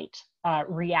they might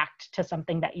react to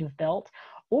something that you've built,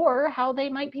 or how they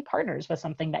might be partners with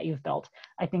something that you've built,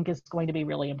 I think is going to be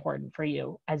really important for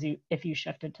you if you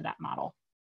shift into that model.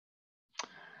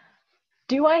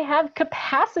 Do I have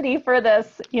capacity for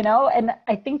this? You know, and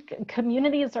I think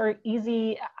communities are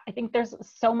easy. I think there's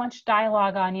so much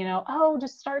dialogue on, you know, oh,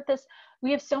 just start this.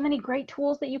 We have so many great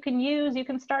tools that you can use. You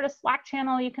can start a Slack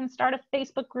channel. You can start a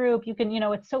Facebook group. You can, you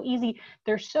know, it's so easy.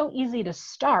 They're so easy to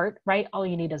start, right? All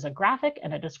you need is a graphic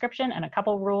and a description and a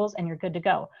couple of rules and you're good to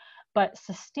go. But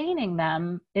sustaining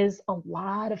them is a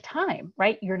lot of time,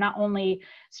 right? You're not only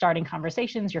starting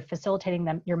conversations, you're facilitating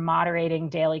them, you're moderating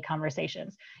daily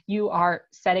conversations. You are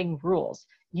setting rules.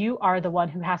 You are the one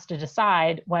who has to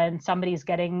decide when somebody's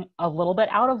getting a little bit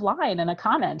out of line in a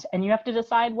comment, and you have to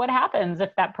decide what happens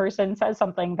if that person says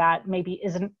something that maybe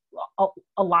isn't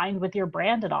aligned with your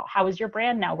brand at all. How is your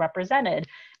brand now represented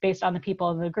based on the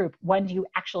people in the group? When do you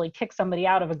actually kick somebody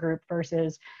out of a group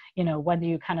versus, you know, when do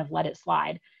you kind of let it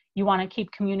slide? You want to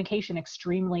keep communication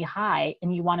extremely high,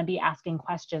 and you want to be asking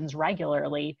questions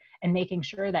regularly and making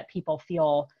sure that people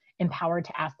feel empowered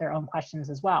to ask their own questions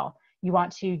as well. You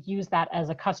want to use that as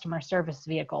a customer service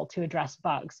vehicle to address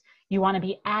bugs. You want to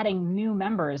be adding new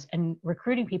members and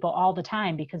recruiting people all the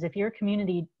time, because if your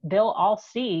community, they'll all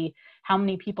see how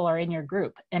many people are in your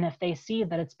group. And if they see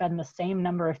that it's been the same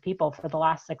number of people for the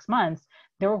last 6 months,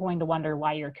 they're going to wonder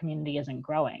why your community isn't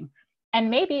growing.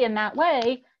 And maybe in that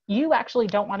way, you actually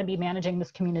don't want to be managing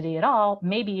this community at all.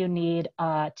 Maybe you need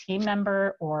a team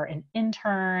member or an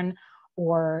intern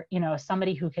or, you know,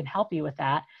 somebody who can help you with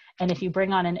that. And if you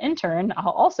bring on an intern,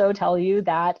 I'll also tell you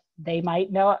that they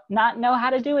might not know how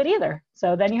to do it either.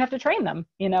 So then you have to train them,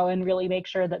 you know, and really make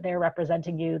sure that they're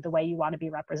representing you the way you want to be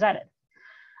represented.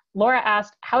 Laura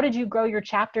asked, how did you grow your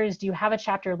chapters? Do you have a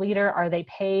chapter leader? Are they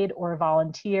paid or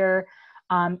volunteer?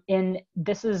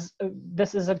 This is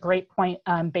a great point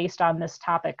based on this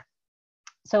topic.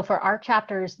 So for our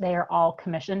chapters, they are all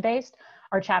commission-based.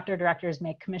 Our chapter directors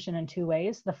make commission in 2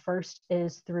 ways. The first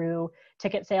is through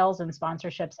ticket sales and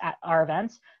sponsorships at our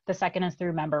events. The second is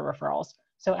through member referrals.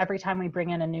 So every time we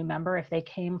bring in a new member, if they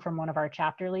came from one of our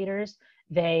chapter leaders,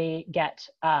 they get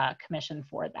commission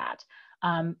for that.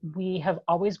 We have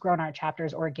always grown our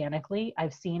chapters organically.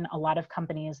 I've seen a lot of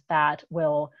companies that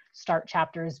will start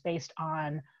chapters based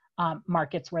on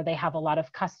markets where they have a lot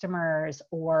of customers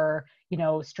or, you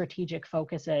know, strategic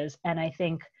focuses. And I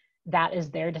think that is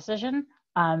their decision.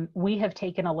 We have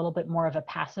taken a little bit more of a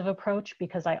passive approach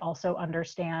because I also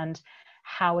understand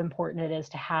how important it is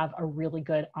to have a really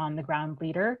good on the ground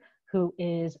leader who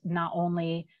is not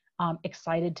only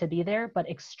excited to be there, but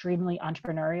extremely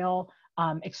entrepreneurial,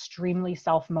 extremely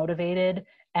self-motivated,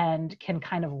 and can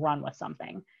kind of run with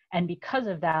something. And because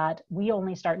of that, we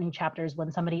only start new chapters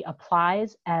when somebody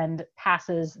applies and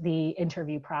passes the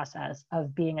interview process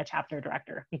of being a chapter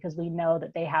director, because we know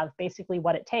that they have basically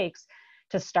what it takes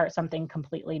to start something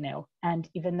completely new. And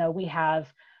even though we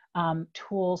have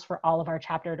tools for all of our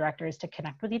chapter directors to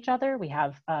connect with each other, we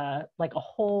have like a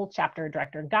whole chapter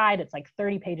director guide. It's like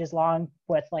 30 pages long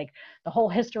with like the whole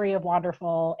history of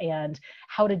Wanderful and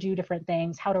how to do different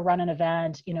things, how to run an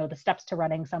event, you know, the steps to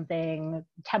running something,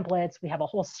 templates. We have a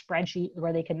whole spreadsheet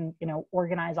where they can, you know,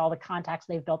 organize all the contacts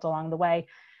they've built along the way.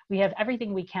 We have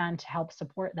everything we can to help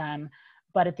support them.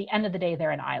 But at the end of the day,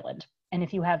 they're an island. And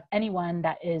if you have anyone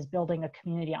that is building a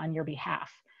community on your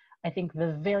behalf, I think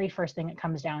the very first thing it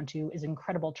comes down to is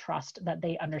incredible trust that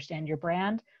they understand your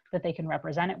brand, that they can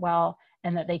represent it well,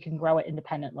 and that they can grow it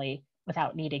independently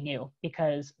without needing you,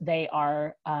 because they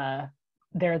are,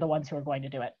 they're the ones who are going to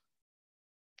do it.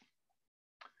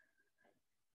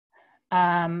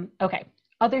 Okay,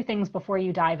 other things before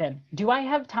you dive in. Do I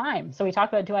have time? So we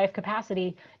talked about, do I have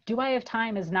capacity? Do I have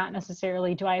time is not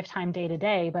necessarily, do I have time day to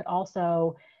day, but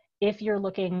also if you're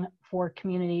looking for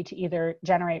community to either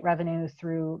generate revenue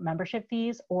through membership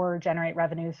fees or generate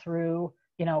revenue through,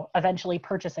 you know, eventually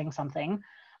purchasing something,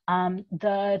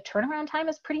 the turnaround time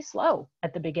is pretty slow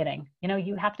at the beginning. You know,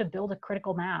 you have to build a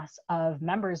critical mass of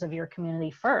members of your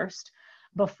community first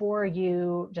before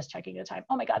you, just checking the time,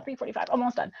 oh my God, 3:45,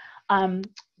 almost done,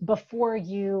 before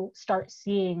you start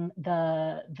seeing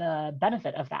the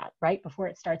benefit of that, right? Before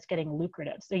it starts getting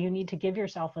lucrative. So you need to give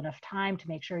yourself enough time to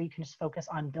make sure you can just focus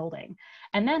on building.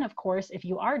 And then of course, if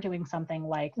you are doing something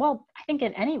like, well, I think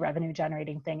in any revenue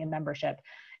generating thing in membership,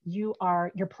 you're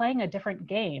playing a different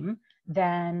game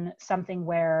than something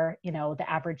where, you know, the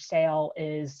average sale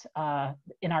is,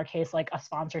 in our case, like a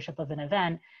sponsorship of an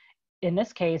event. In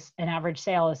this case, an average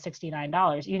sale is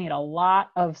 $69. You need a lot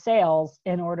of sales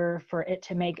in order for it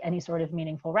to make any sort of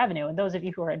meaningful revenue. And those of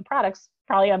you who are in products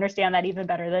probably understand that even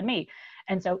better than me.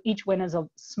 And so each win is a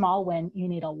small win. You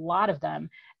need a lot of them.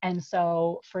 And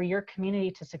so for your community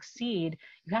to succeed,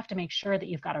 you have to make sure that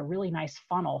you've got a really nice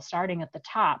funnel starting at the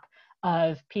top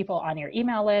of people on your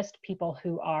email list, people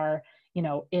who are, you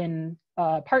know, in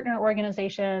partner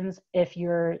organizations. If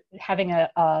you're having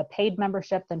a paid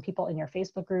membership, then people in your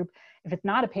Facebook group. If it's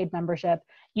not a paid membership,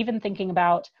 even thinking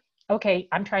about, okay,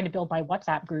 I'm trying to build my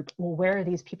WhatsApp group. Well, where are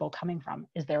these people coming from?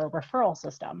 Is there a referral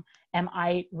system? Am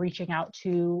I reaching out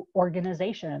to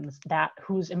organizations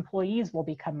whose employees will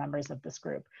become members of this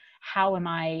group? How am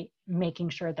I making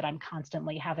sure that I'm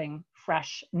constantly having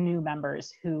fresh new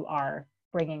members who are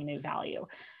bringing new value?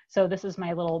 So this is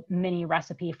my little mini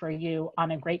recipe for you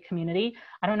on a great community.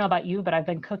 I don't know about you, but I've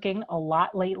been cooking a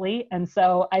lot lately. And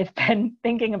so I've been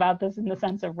thinking about this in the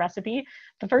sense of recipe.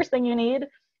 The first thing you need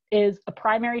is a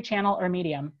primary channel or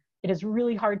medium. It is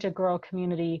really hard to grow a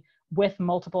community with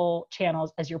multiple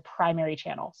channels as your primary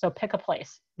channel. So pick a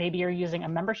place. Maybe you're using a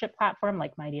membership platform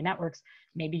like Mighty Networks.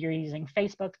 Maybe you're using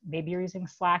Facebook. Maybe you're using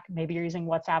Slack. Maybe you're using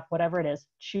WhatsApp, whatever it is.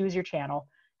 Choose your channel.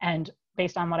 And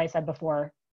based on what I said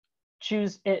before,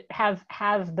 choose it, have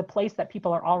the place that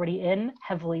people are already in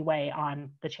heavily weigh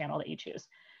on the channel that you choose.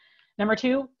 Number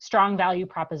two, strong value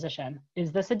proposition.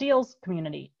 Is this a deals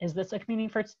community? Is this a community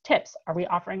for tips? Are we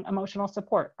offering emotional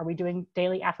support? Are we doing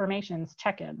daily affirmations,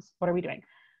 check-ins? What are we doing?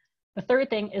 The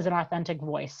third thing is an authentic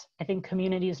voice. I think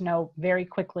communities know very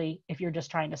quickly if you're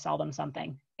just trying to sell them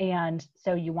something. And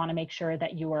so you want to make sure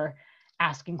that you are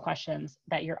asking questions,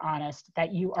 that you're honest,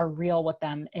 that you are real with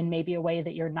them in maybe a way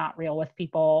that you're not real with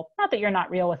people. Not that you're not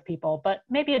real with people, but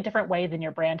maybe a different way than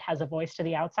your brand has a voice to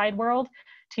the outside world.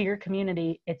 To your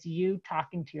community, it's you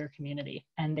talking to your community,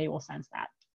 and they will sense that.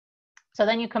 So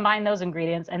then you combine those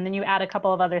ingredients, and then you add a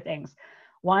couple of other things.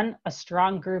 One, a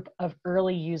strong group of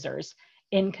early users.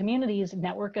 In communities,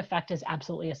 network effect is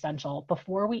absolutely essential.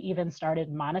 Before we even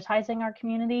started monetizing our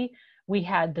community, we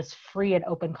had this free and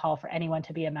open call for anyone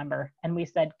to be a member. And we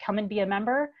said, come and be a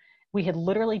member. We had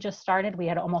literally just started. We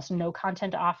had almost no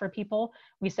content to offer people.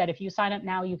 We said, if you sign up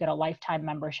now, you get a lifetime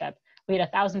membership. We had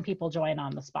 1,000 people join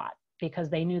on the spot because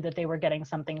they knew that they were getting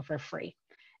something for free.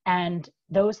 And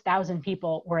those 1,000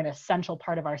 people were an essential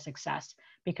part of our success,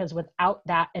 because without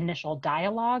that initial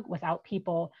dialogue, without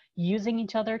people using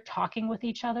each other, talking with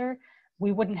each other,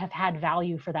 we wouldn't have had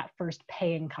value for that first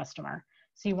paying customer.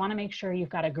 So you want to make sure you've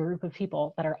got a group of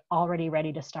people that are already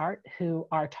ready to start, who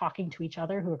are talking to each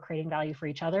other, who are creating value for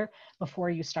each other before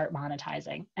you start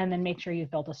monetizing. And then make sure you've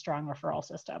built a strong referral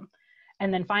system.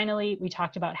 And then finally, we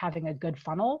talked about having a good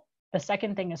funnel. The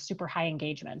second thing is super high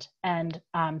engagement. And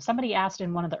somebody asked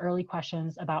in one of the early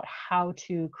questions about how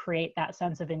to create that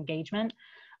sense of engagement.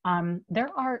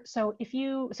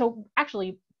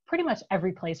 Actually, pretty much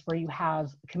every place where you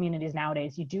have communities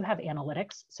nowadays, you do have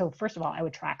analytics. So first of all, I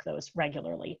would track those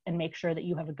regularly and make sure that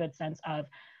you have a good sense of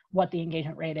what the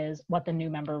engagement rate is, what the new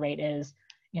member rate is,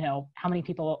 you know, how many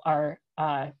people are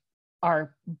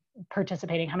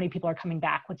participating, how many people are coming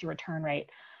back, what's your return rate.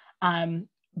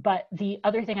 But the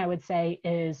other thing I would say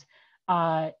is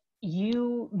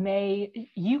you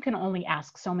can only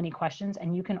ask so many questions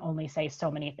and you can only say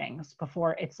so many things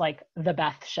before it's like the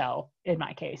Beth show in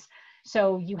my case.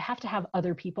 So you have to have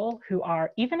other people who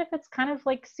are, even if it's kind of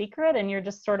like secret and you're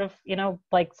just sort of, you know,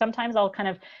 like sometimes I'll kind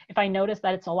of, if I notice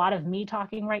that it's a lot of me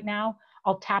talking right now,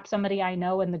 I'll tap somebody I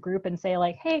know in the group and say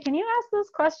like, hey, can you ask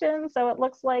this question? So it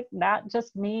looks like not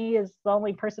just me is the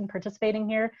only person participating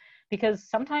here, because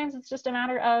sometimes it's just a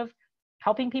matter of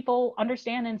helping people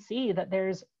understand and see that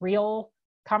there's real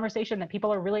conversation, that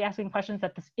people are really asking questions,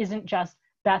 that this isn't just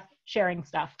Beth sharing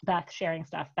stuff, Beth sharing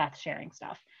stuff, Beth sharing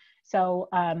stuff. So,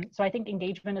 so I think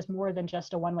engagement is more than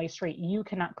just a one-way street. You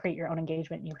cannot create your own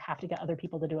engagement. You have to get other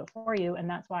people to do it for you. And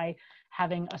that's why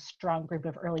having a strong group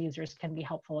of early users can be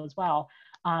helpful as well.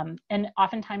 And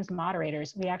oftentimes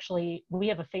moderators, we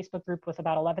have a Facebook group with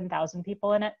about 11,000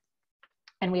 people in it.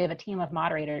 And we have a team of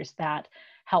moderators that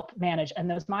help manage. And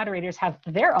those moderators have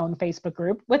their own Facebook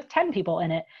group with 10 people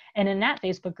in it. And in that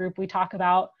Facebook group, we talk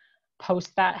about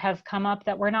posts that have come up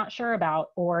that we're not sure about,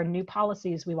 or new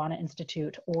policies we want to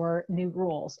institute, or new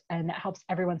rules. And that helps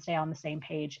everyone stay on the same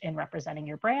page in representing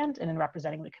your brand and in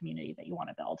representing the community that you want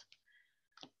to build.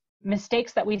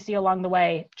 Mistakes that we see along the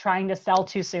way, trying to sell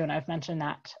too soon. I've mentioned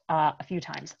that a few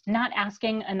times. Not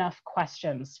asking enough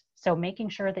questions. So making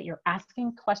sure that you're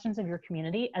asking questions of your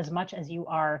community as much as you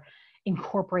are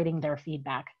incorporating their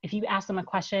feedback. If you ask them a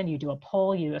question, you do a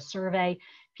poll, you do a survey,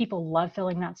 people love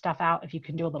filling that stuff out. If you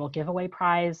can do a little giveaway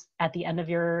prize at the end of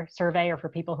your survey, or for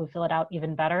people who fill it out,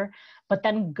 even better. But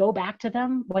then go back to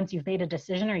them once you've made a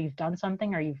decision, or you've done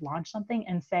something, or you've launched something,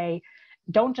 and say,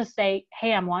 don't just say,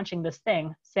 hey, I'm launching this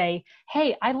thing. Say,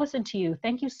 hey, I listened to you.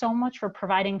 Thank you so much for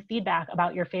providing feedback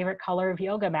about your favorite color of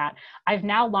yoga mat. I've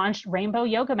now launched rainbow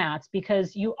yoga mats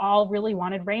because you all really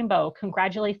wanted rainbow.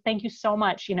 Congratulations. Thank you so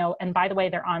much. You know, and by the way,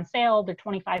 they're on sale. They're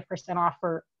 25% off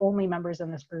for only members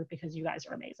in this group because you guys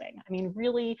are amazing. I mean,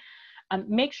 really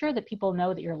make sure that people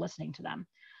know that you're listening to them.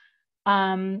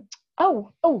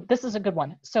 Oh, this is a good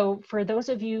one. So for those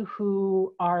of you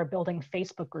who are building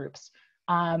Facebook groups,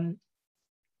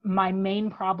 my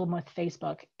main problem with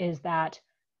Facebook is that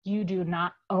you do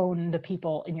not own the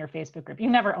people in your Facebook group. You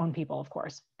never own people, of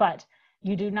course, but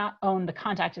you do not own the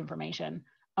contact information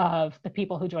of the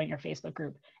people who join your Facebook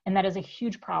group. And that is a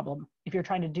huge problem if you're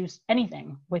trying to do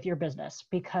anything with your business,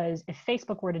 because if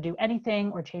Facebook were to do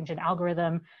anything or change an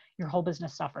algorithm, your whole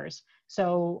business suffers.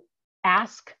 So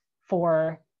ask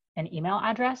for an email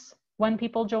address when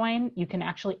people join. You can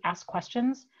actually ask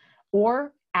questions,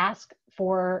 or ask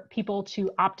for people to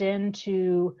opt in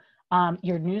to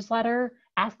your newsletter.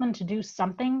 Ask them to do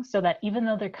something so that even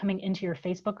though they're coming into your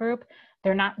Facebook group,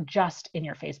 they're not just in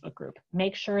your Facebook group.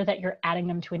 Make sure that you're adding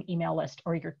them to an email list,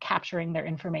 or you're capturing their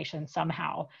information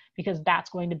somehow, because that's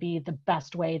going to be the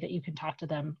best way that you can talk to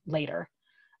them later.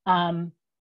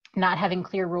 Not having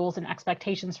clear rules and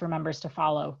expectations for members to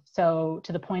follow. So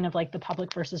to the point of like the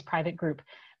public versus private group,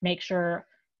 make sure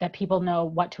that people know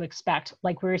what to expect.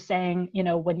 Like we were saying, you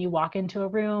know, when you walk into a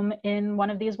room in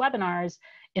one of these webinars,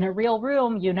 in a real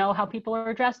room, you know how people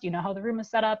are dressed, you know how the room is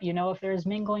set up, you know if there's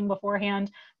mingling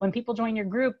beforehand. When people join your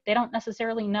group, they don't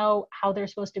necessarily know how they're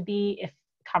supposed to be, if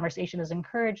conversation is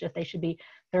encouraged, if they should be.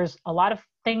 There's a lot of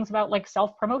things about like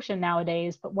self-promotion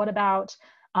nowadays, but what about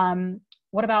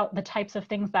the types of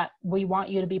things that we want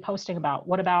you to be posting about?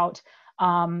 What about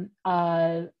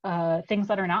things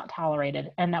that are not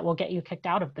tolerated and that will get you kicked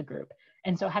out of the group?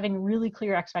 And so having really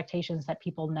clear expectations that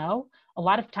people know. A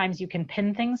lot of times you can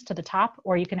pin things to the top,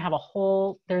 or you can have a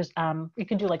whole, you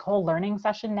can do like whole learning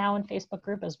session now in Facebook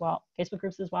groups as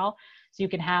well. So you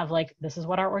can have like, this is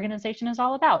what our organization is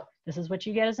all about. This is what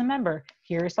you get as a member.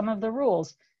 Here are some of the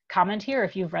rules. Comment here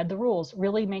if you've read the rules.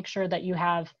 Really make sure that you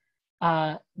have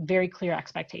very clear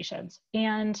expectations.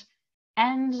 And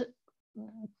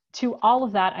to all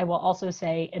of that, I will also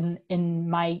say in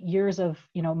my years of,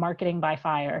 you know, marketing by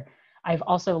fire, I've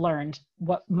also learned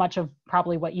much of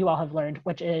probably what you all have learned,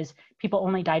 which is people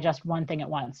only digest one thing at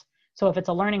once. So if it's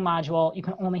a learning module, you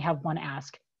can only have one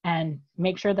ask, and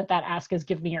make sure that ask is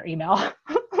give me your email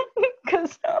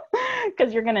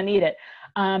because you're going to need it.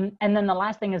 And then the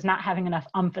last thing is not having enough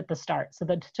at the start. So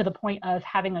to the point of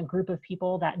having a group of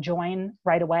people that join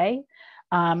right away,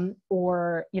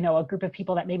 or, you know, a group of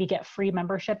people that maybe get free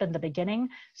membership in the beginning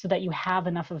so that you have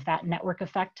enough of that network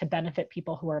effect to benefit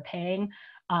people who are paying.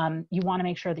 You want to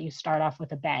make sure that you start off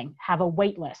with a bang. Have a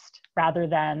wait list rather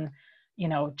than, you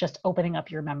know, just opening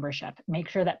up your membership. Make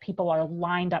sure that people are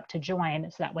lined up to join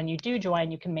so that when you do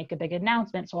join, you can make a big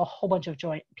announcement so a whole bunch of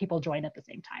people join at the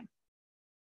same time.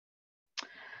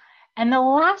 And the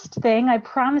last thing, I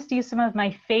promised you some of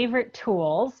my favorite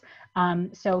tools.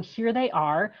 So here they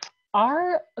are.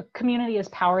 Our community is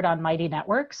powered on Mighty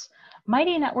Networks.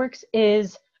 Mighty Networks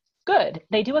is good.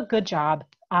 They do a good job.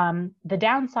 The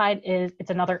downside is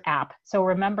it's another app. So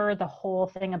remember the whole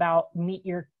thing about meet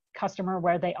your customer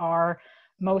where they are.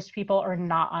 Most people are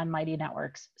not on Mighty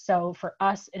Networks. So for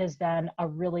us, it has been a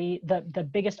really, the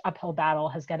biggest uphill battle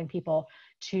has getting people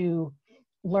to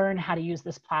learn how to use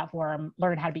this platform,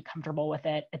 learn how to be comfortable with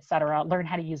it, et cetera, learn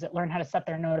how to use it, learn how to set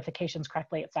their notifications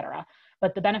correctly, et cetera.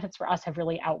 But the benefits for us have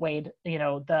really outweighed, you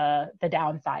know, the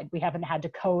downside. We haven't had to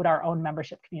code our own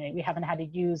membership community. We haven't had to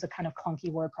use a kind of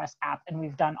clunky WordPress app, and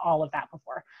we've done all of that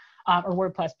before, or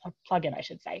WordPress plugin, I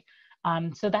should say.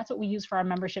 So that's what we use for our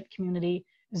membership community.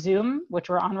 Zoom, which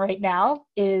we're on right now,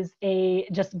 is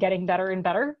just getting better and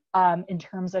better in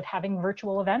terms of having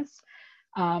virtual events.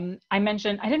 I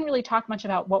mentioned, I didn't really talk much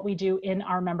about what we do in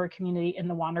our member community in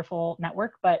the Wanderful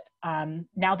network, but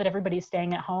now that everybody's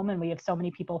staying at home and we have so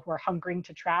many people who are hungering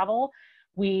to travel,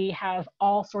 we have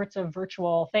all sorts of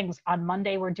virtual things. On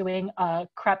Monday, we're doing a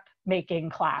crepe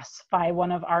making class by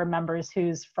one of our members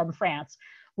who's from France.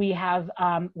 We have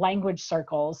language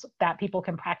circles that people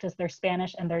can practice their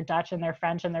Spanish and their Dutch and their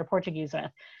French and their Portuguese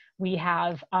with. We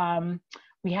have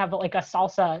like a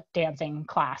salsa dancing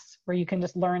class where you can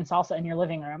just learn salsa in your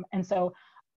living room.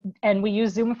 And we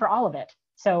use Zoom for all of it.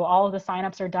 So all of the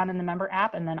signups are done in the member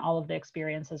app, and then all of the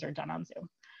experiences are done on Zoom.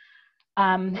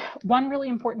 One really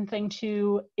important thing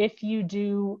too, if you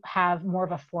do have more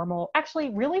of a formal, actually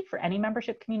really for any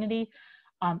membership community,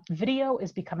 video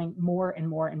is becoming more and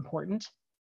more important.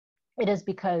 It is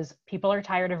because people are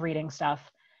tired of reading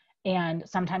stuff, and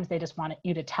sometimes they just want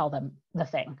you to tell them the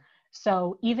thing.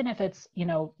 So even if it's, you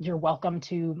know, you're welcome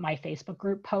to my Facebook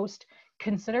group post,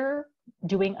 consider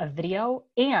doing a video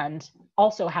and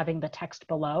also having the text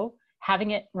below,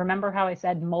 having it, remember how I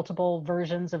said multiple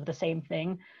versions of the same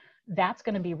thing? That's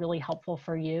going to be really helpful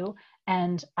for you.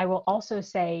 And I will also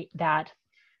say that,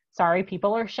 sorry,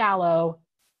 people are shallow,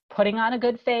 putting on a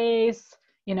good face,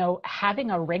 you know, having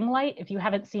a ring light. If you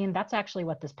haven't seen, that's actually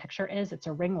what this picture is. It's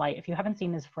a ring light. If you haven't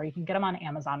seen this before, you can get them on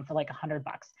Amazon for like $100.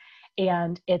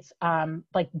 And it's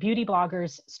like beauty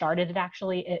bloggers started it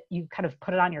actually. You kind of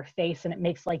put it on your face and it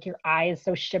makes like your eyes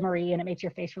so shimmery and it makes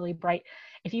your face really bright.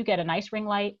 If you get a nice ring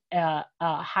light, a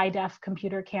high def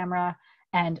computer camera,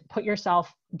 and put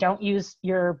yourself, don't use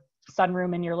your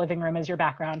sunroom in your living room as your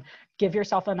background, give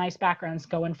yourself a nice background,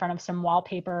 go in front of some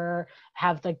wallpaper,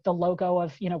 have like the logo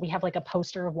of, you know, we have like a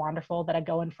poster of Wanderful that I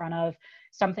go in front of,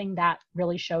 something that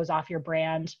really shows off your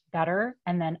brand better,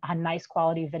 and then a nice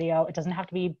quality video. It doesn't have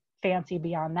to be fancy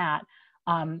beyond that.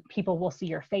 People will see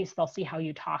your face, they'll see how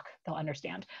you talk, they'll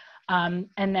understand. And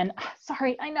then,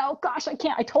 sorry, I know, gosh,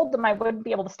 I told them I wouldn't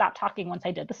be able to stop talking once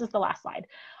I did. This is the last slide.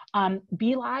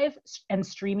 BeLive and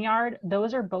StreamYard,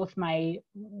 those are both my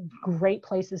great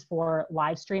places for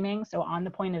live streaming. So on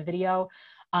the point of video,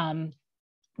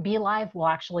 BeLive will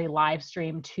actually live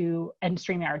stream to, and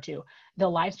StreamYard too,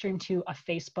 they'll live stream to a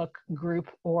Facebook group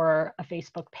or a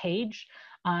Facebook page.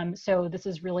 So this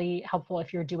is really helpful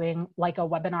if you're doing like a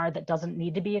webinar that doesn't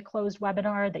need to be a closed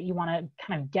webinar that you want to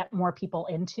kind of get more people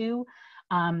into.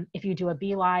 If you do a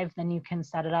BeLive, then you can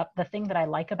set it up. The thing that I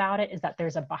like about it is that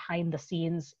there's a behind the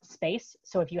scenes space.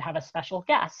 So if you have a special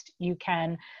guest, you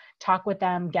can talk with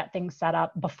them, get things set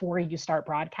up before you start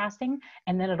broadcasting,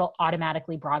 and then it'll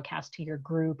automatically broadcast to your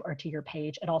group or to your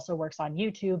page. It also works on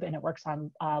YouTube and it works on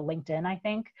LinkedIn, I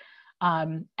think.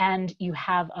 And you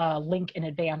have a link in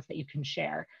advance that you can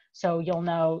share. So you'll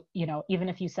know, you know, even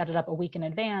if you set it up a week in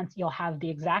advance, you'll have the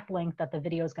exact link that the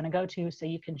video is going to go to, so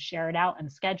you can share it out and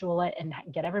schedule it and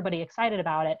get everybody excited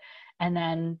about it. And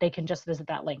then they can just visit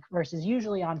that link, versus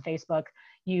usually on Facebook,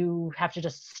 you have to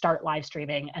just start live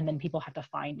streaming and then people have to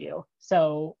find you.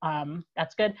 So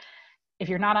that's good. If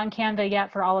you're not on Canva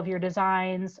yet for all of your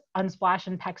designs, Unsplash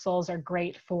and Pexels are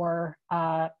great for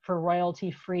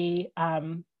royalty-free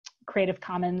Creative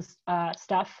Commons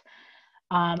stuff.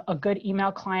 A good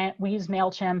email client, we use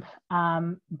MailChimp,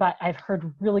 but I've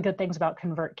heard really good things about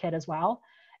ConvertKit as well.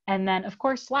 And then of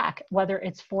course Slack, whether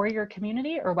it's for your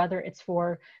community or whether it's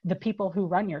for the people who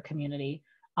run your community.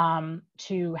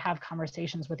 to have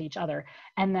conversations with each other.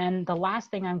 And then the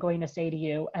last thing I'm going to say to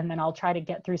you, and then I'll try to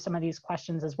get through some of these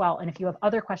questions as well. And if you have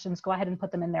other questions, go ahead and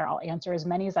put them in there. I'll answer as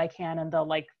many as I can in the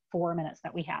like 4 minutes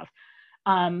that we have.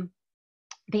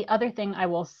 The other thing I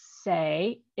will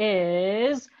say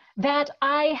is that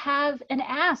I have an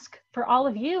ask for all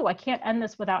of you. I can't end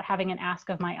this without having an ask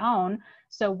of my own.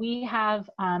 So we have,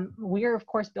 we're of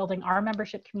course building our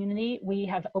membership community. We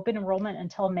have open enrollment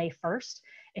until May 1st.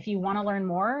 If you want to learn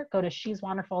more, go to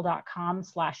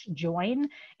sheswanderful.com/join.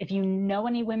 If you know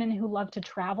any women who love to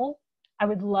travel, I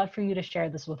would love for you to share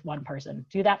this with one person.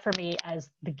 Do that for me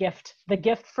as the gift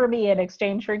for me in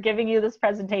exchange for giving you this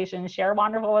presentation. Share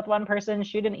Wanderful with one person,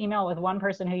 shoot an email with one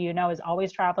person who you know is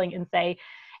always traveling and say,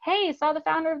 hey, saw the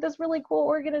founder of this really cool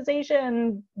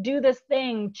organization, do this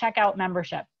thing, check out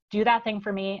membership. Do that thing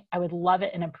for me. I would love it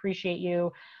and appreciate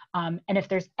you. And if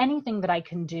there's anything that I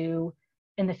can do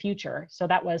in the future, so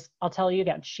that was, I'll tell you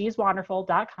again,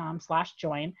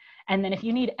 sheswanderful.com/join. And then if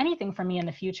you need anything from me in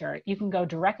the future, you can go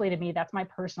directly to me. That's my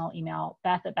personal email,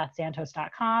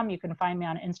 beth@bethsantos.com. You can find me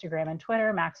on Instagram and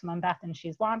Twitter, MaximumBeth and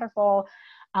She's Wanderful.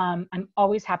 I'm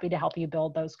always happy to help you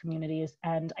build those communities.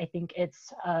 And I think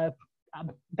it's a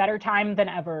better time than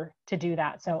ever to do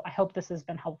that. So I hope this has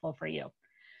been helpful for you.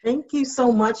 Thank you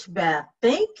so much, Beth.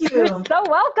 Thank you. You're so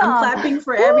welcome. I'm clapping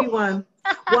for everyone.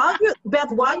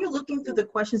 Beth, while you're looking through the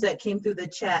questions that came through the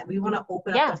chat, we want to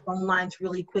open up the phone lines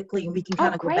really quickly, and we can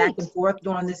kind of go back and forth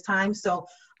during this time. So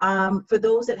for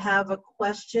those that have a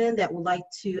question that would like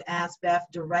to ask Beth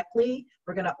directly,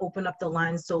 we're going to open up the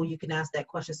line so you can ask that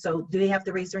question. So do they have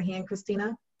to raise their hand,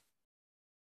 Christina,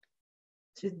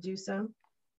 to do so?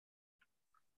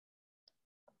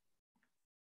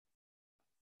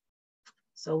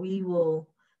 So we will,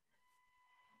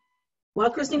 while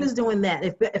Christina's doing that,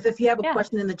 if you have a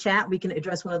question in the chat, we can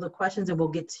address one of the questions and we'll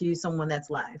get to someone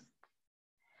that's live.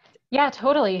 Yeah,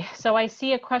 totally. So I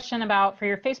see a question about, for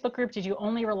your Facebook group, did you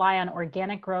only rely on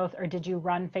organic growth or did you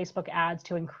run Facebook ads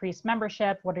to increase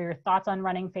membership? What are your thoughts on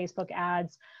running Facebook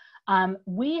ads?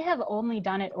 We have only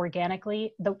done it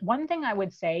organically. The one thing I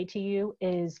would say to you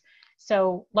is,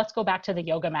 so let's go back to the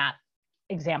yoga mat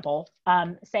example.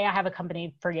 Say I have a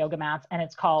company for yoga mats and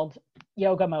it's called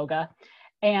Yoga Moga.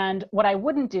 And what I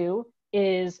wouldn't do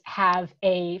is have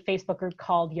a Facebook group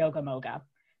called Yoga Moga,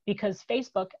 because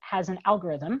Facebook has an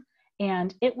algorithm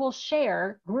and it will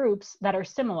share groups that are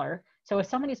similar. So if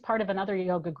somebody's part of another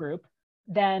yoga group,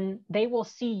 then they will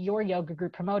see your yoga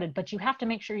group promoted, but you have to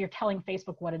make sure you're telling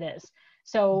Facebook what it is.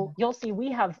 So you'll see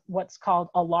we have what's called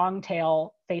a long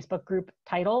tail Facebook group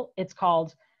title. It's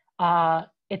called,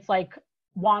 it's like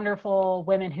Wanderful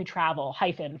Women Who Travel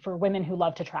 - for women who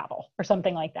love to travel, or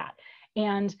something like that.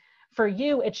 And for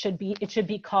you, it should be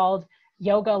called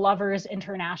Yoga Lovers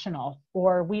International,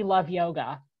 or We Love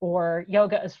Yoga, or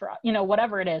Yoga is for,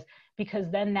 whatever it is,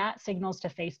 because then that signals to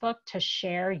Facebook to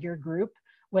share your group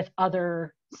with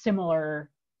other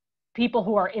similar people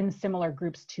who are in similar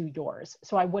groups to yours.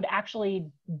 So I would actually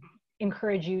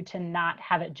encourage you to not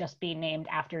have it just be named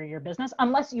after your business,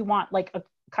 unless you want like a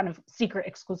kind of secret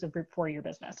exclusive group for your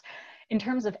business. In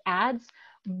terms of ads,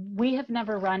 we have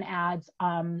never run ads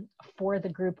for the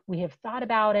group. We have thought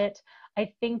about it.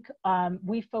 I think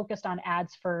we focused on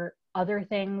ads for other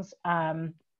things.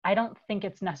 I don't think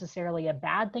it's necessarily a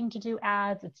bad thing to do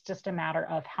ads. It's just a matter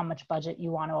of how much budget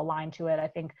you want to align to it. I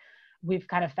think we've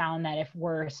kind of found that if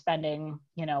we're spending,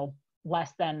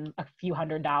 less than a few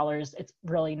 $100s, it's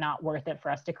really not worth it for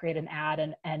us to create an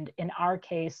ad. And in our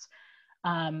case,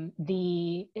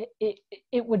 it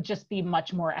would just be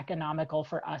much more economical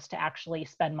for us to actually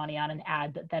spend money on an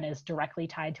ad that then is directly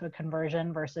tied to a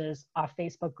conversion versus a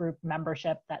Facebook group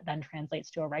membership that then translates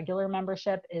to a regular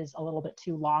membership is a little bit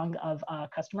too long of a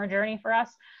customer journey for us.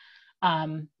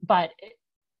 But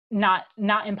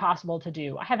not impossible to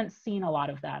do. I haven't seen a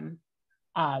lot of them.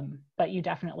 But you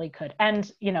definitely could.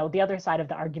 And, the other side of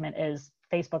the argument is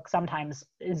Facebook sometimes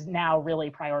is now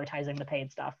really prioritizing the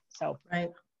paid stuff. So.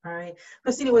 Right. All right.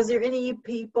 Christina, was there any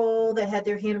people that had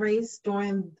their hand raised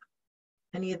during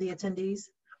any of the attendees?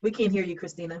 We can't hear you,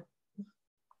 Christina.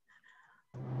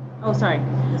 Oh, sorry.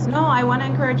 No, I want to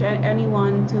encourage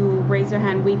anyone to raise their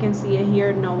hand. We can see it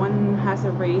here. No one has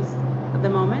a raise at the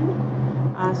moment.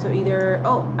 So either,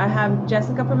 I have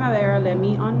Jessica Primavera. Let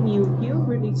me unmute you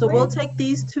really quick. So we'll take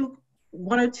these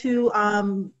one or two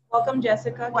welcome,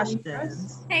 Jessica.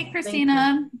 Questions. Hey,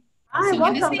 Christina. Hi,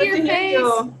 welcome. Good to hear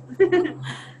you.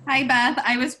 Hi, Beth.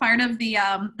 I was part of the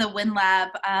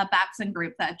WinLab Babson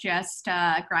group that just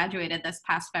graduated this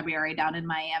past February down in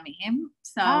Miami.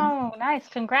 So, oh, nice.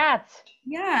 Congrats.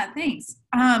 yeah, thanks.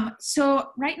 So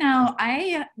right now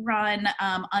I run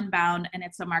Unbound, and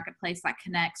it's a marketplace that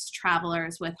connects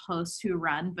travelers with hosts who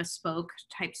run bespoke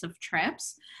types of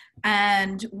trips.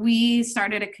 And we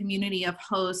started a community of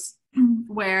hosts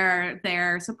where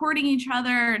they're supporting each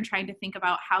other and trying to think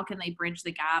about how can they bridge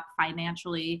the gap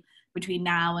financially between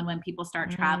now and when people start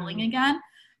traveling again.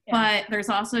 Yeah. But there's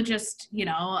also just, you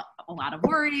know, a lot of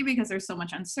worry because there's so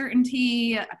much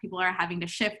uncertainty. People are having to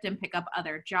shift and pick up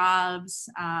other jobs.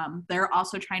 They're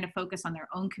also trying to focus on their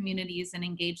own communities and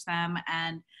engage them.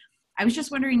 And I was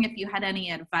just wondering if you had any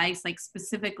advice, like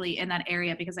specifically in that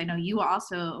area, because I know you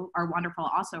also are Wanderful,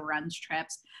 also runs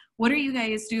trips. What are you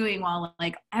guys doing while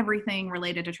like everything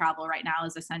related to travel right now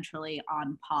is essentially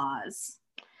on pause?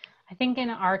 I think in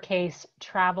our case,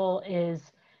 travel is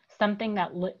something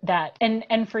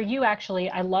and for you, actually,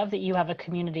 I love that you have a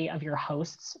community of your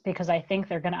hosts, because I think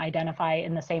they're going to identify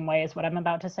in the same way as what I'm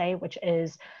about to say, which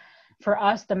is, for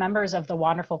us, the members of the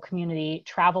Wanderful community,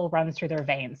 travel runs through their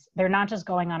veins. They're not just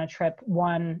going on a trip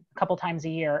a couple times a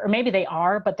year, or maybe they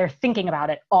are, but they're thinking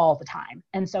about it all the time.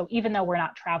 And so even though we're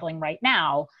not traveling right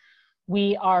now,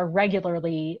 we are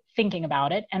regularly thinking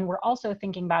about it. And we're also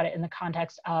thinking about it in the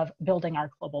context of building our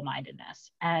global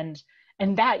mindedness. And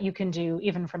that you can do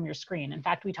even from your screen. In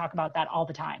fact, we talk about that all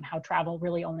the time, how travel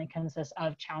really only consists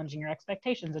of challenging your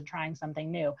expectations and trying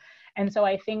something new. And so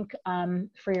I think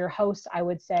for your hosts, I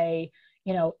would say,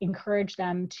 you know, encourage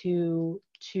them to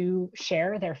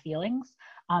share their feelings,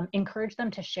 encourage them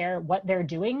to share what they're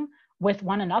doing with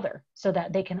one another so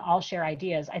that they can all share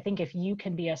ideas. I think if you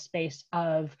can be a space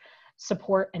of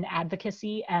support and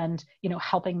advocacy and, you know,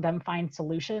 helping them find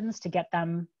solutions to get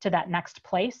them to that next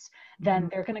place, then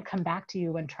they're going to come back to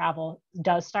you when travel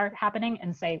does start happening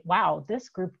and say, wow, this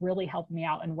group really helped me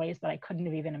out in ways that I couldn't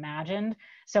have even imagined.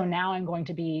 So now I'm going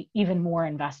to be even more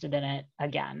invested in it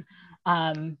again.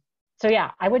 So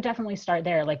yeah, I would definitely start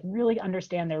there, like really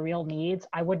understand their real needs.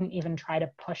 I wouldn't even try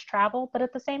to push travel, but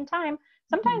at the same time,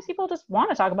 sometimes people just want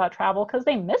to talk about travel because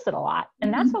they miss it a lot,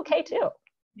 and that's okay too.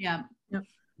 Yeah. Yep.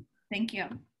 Thank you.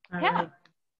 All right.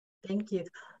 Thank you.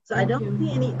 So I don't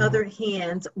see any other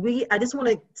hands. I just want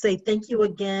to say thank you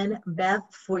again, Beth,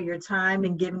 for your time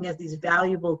and giving us these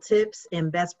valuable tips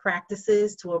and best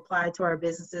practices to apply to our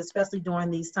businesses, especially during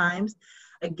these times.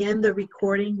 Again, the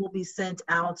recording will be sent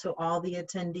out to all the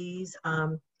attendees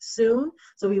soon.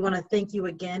 So we want to thank you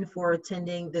again for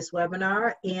attending this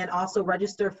webinar, and also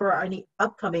register for any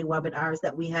upcoming webinars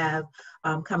that we have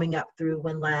coming up through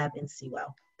WinLab and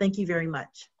CWEL. Thank you very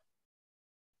much.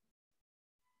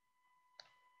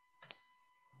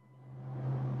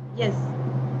 Yes.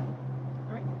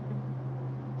 All right.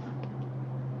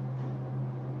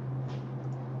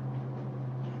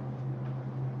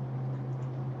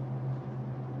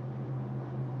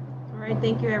 All right.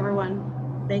 Thank you,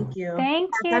 everyone. Thank you.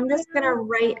 Thank you. I'm just going to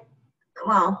write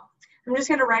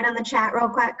on the chat real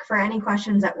quick for any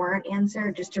questions that weren't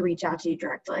answered, just to reach out to you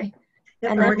directly.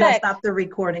 Yep, and we're going to stop the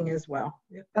recording as well.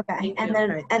 Yep. Okay. And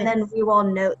then we will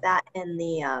note that in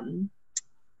the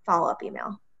follow-up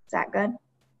email. Is that good?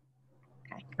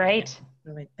 Okay. Great.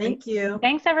 All right. Thank you.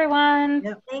 Thanks, everyone.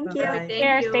 Yep. Thank Bye-bye. you. Take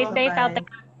care. Stay safe out there.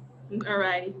 All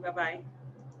right. Bye-bye.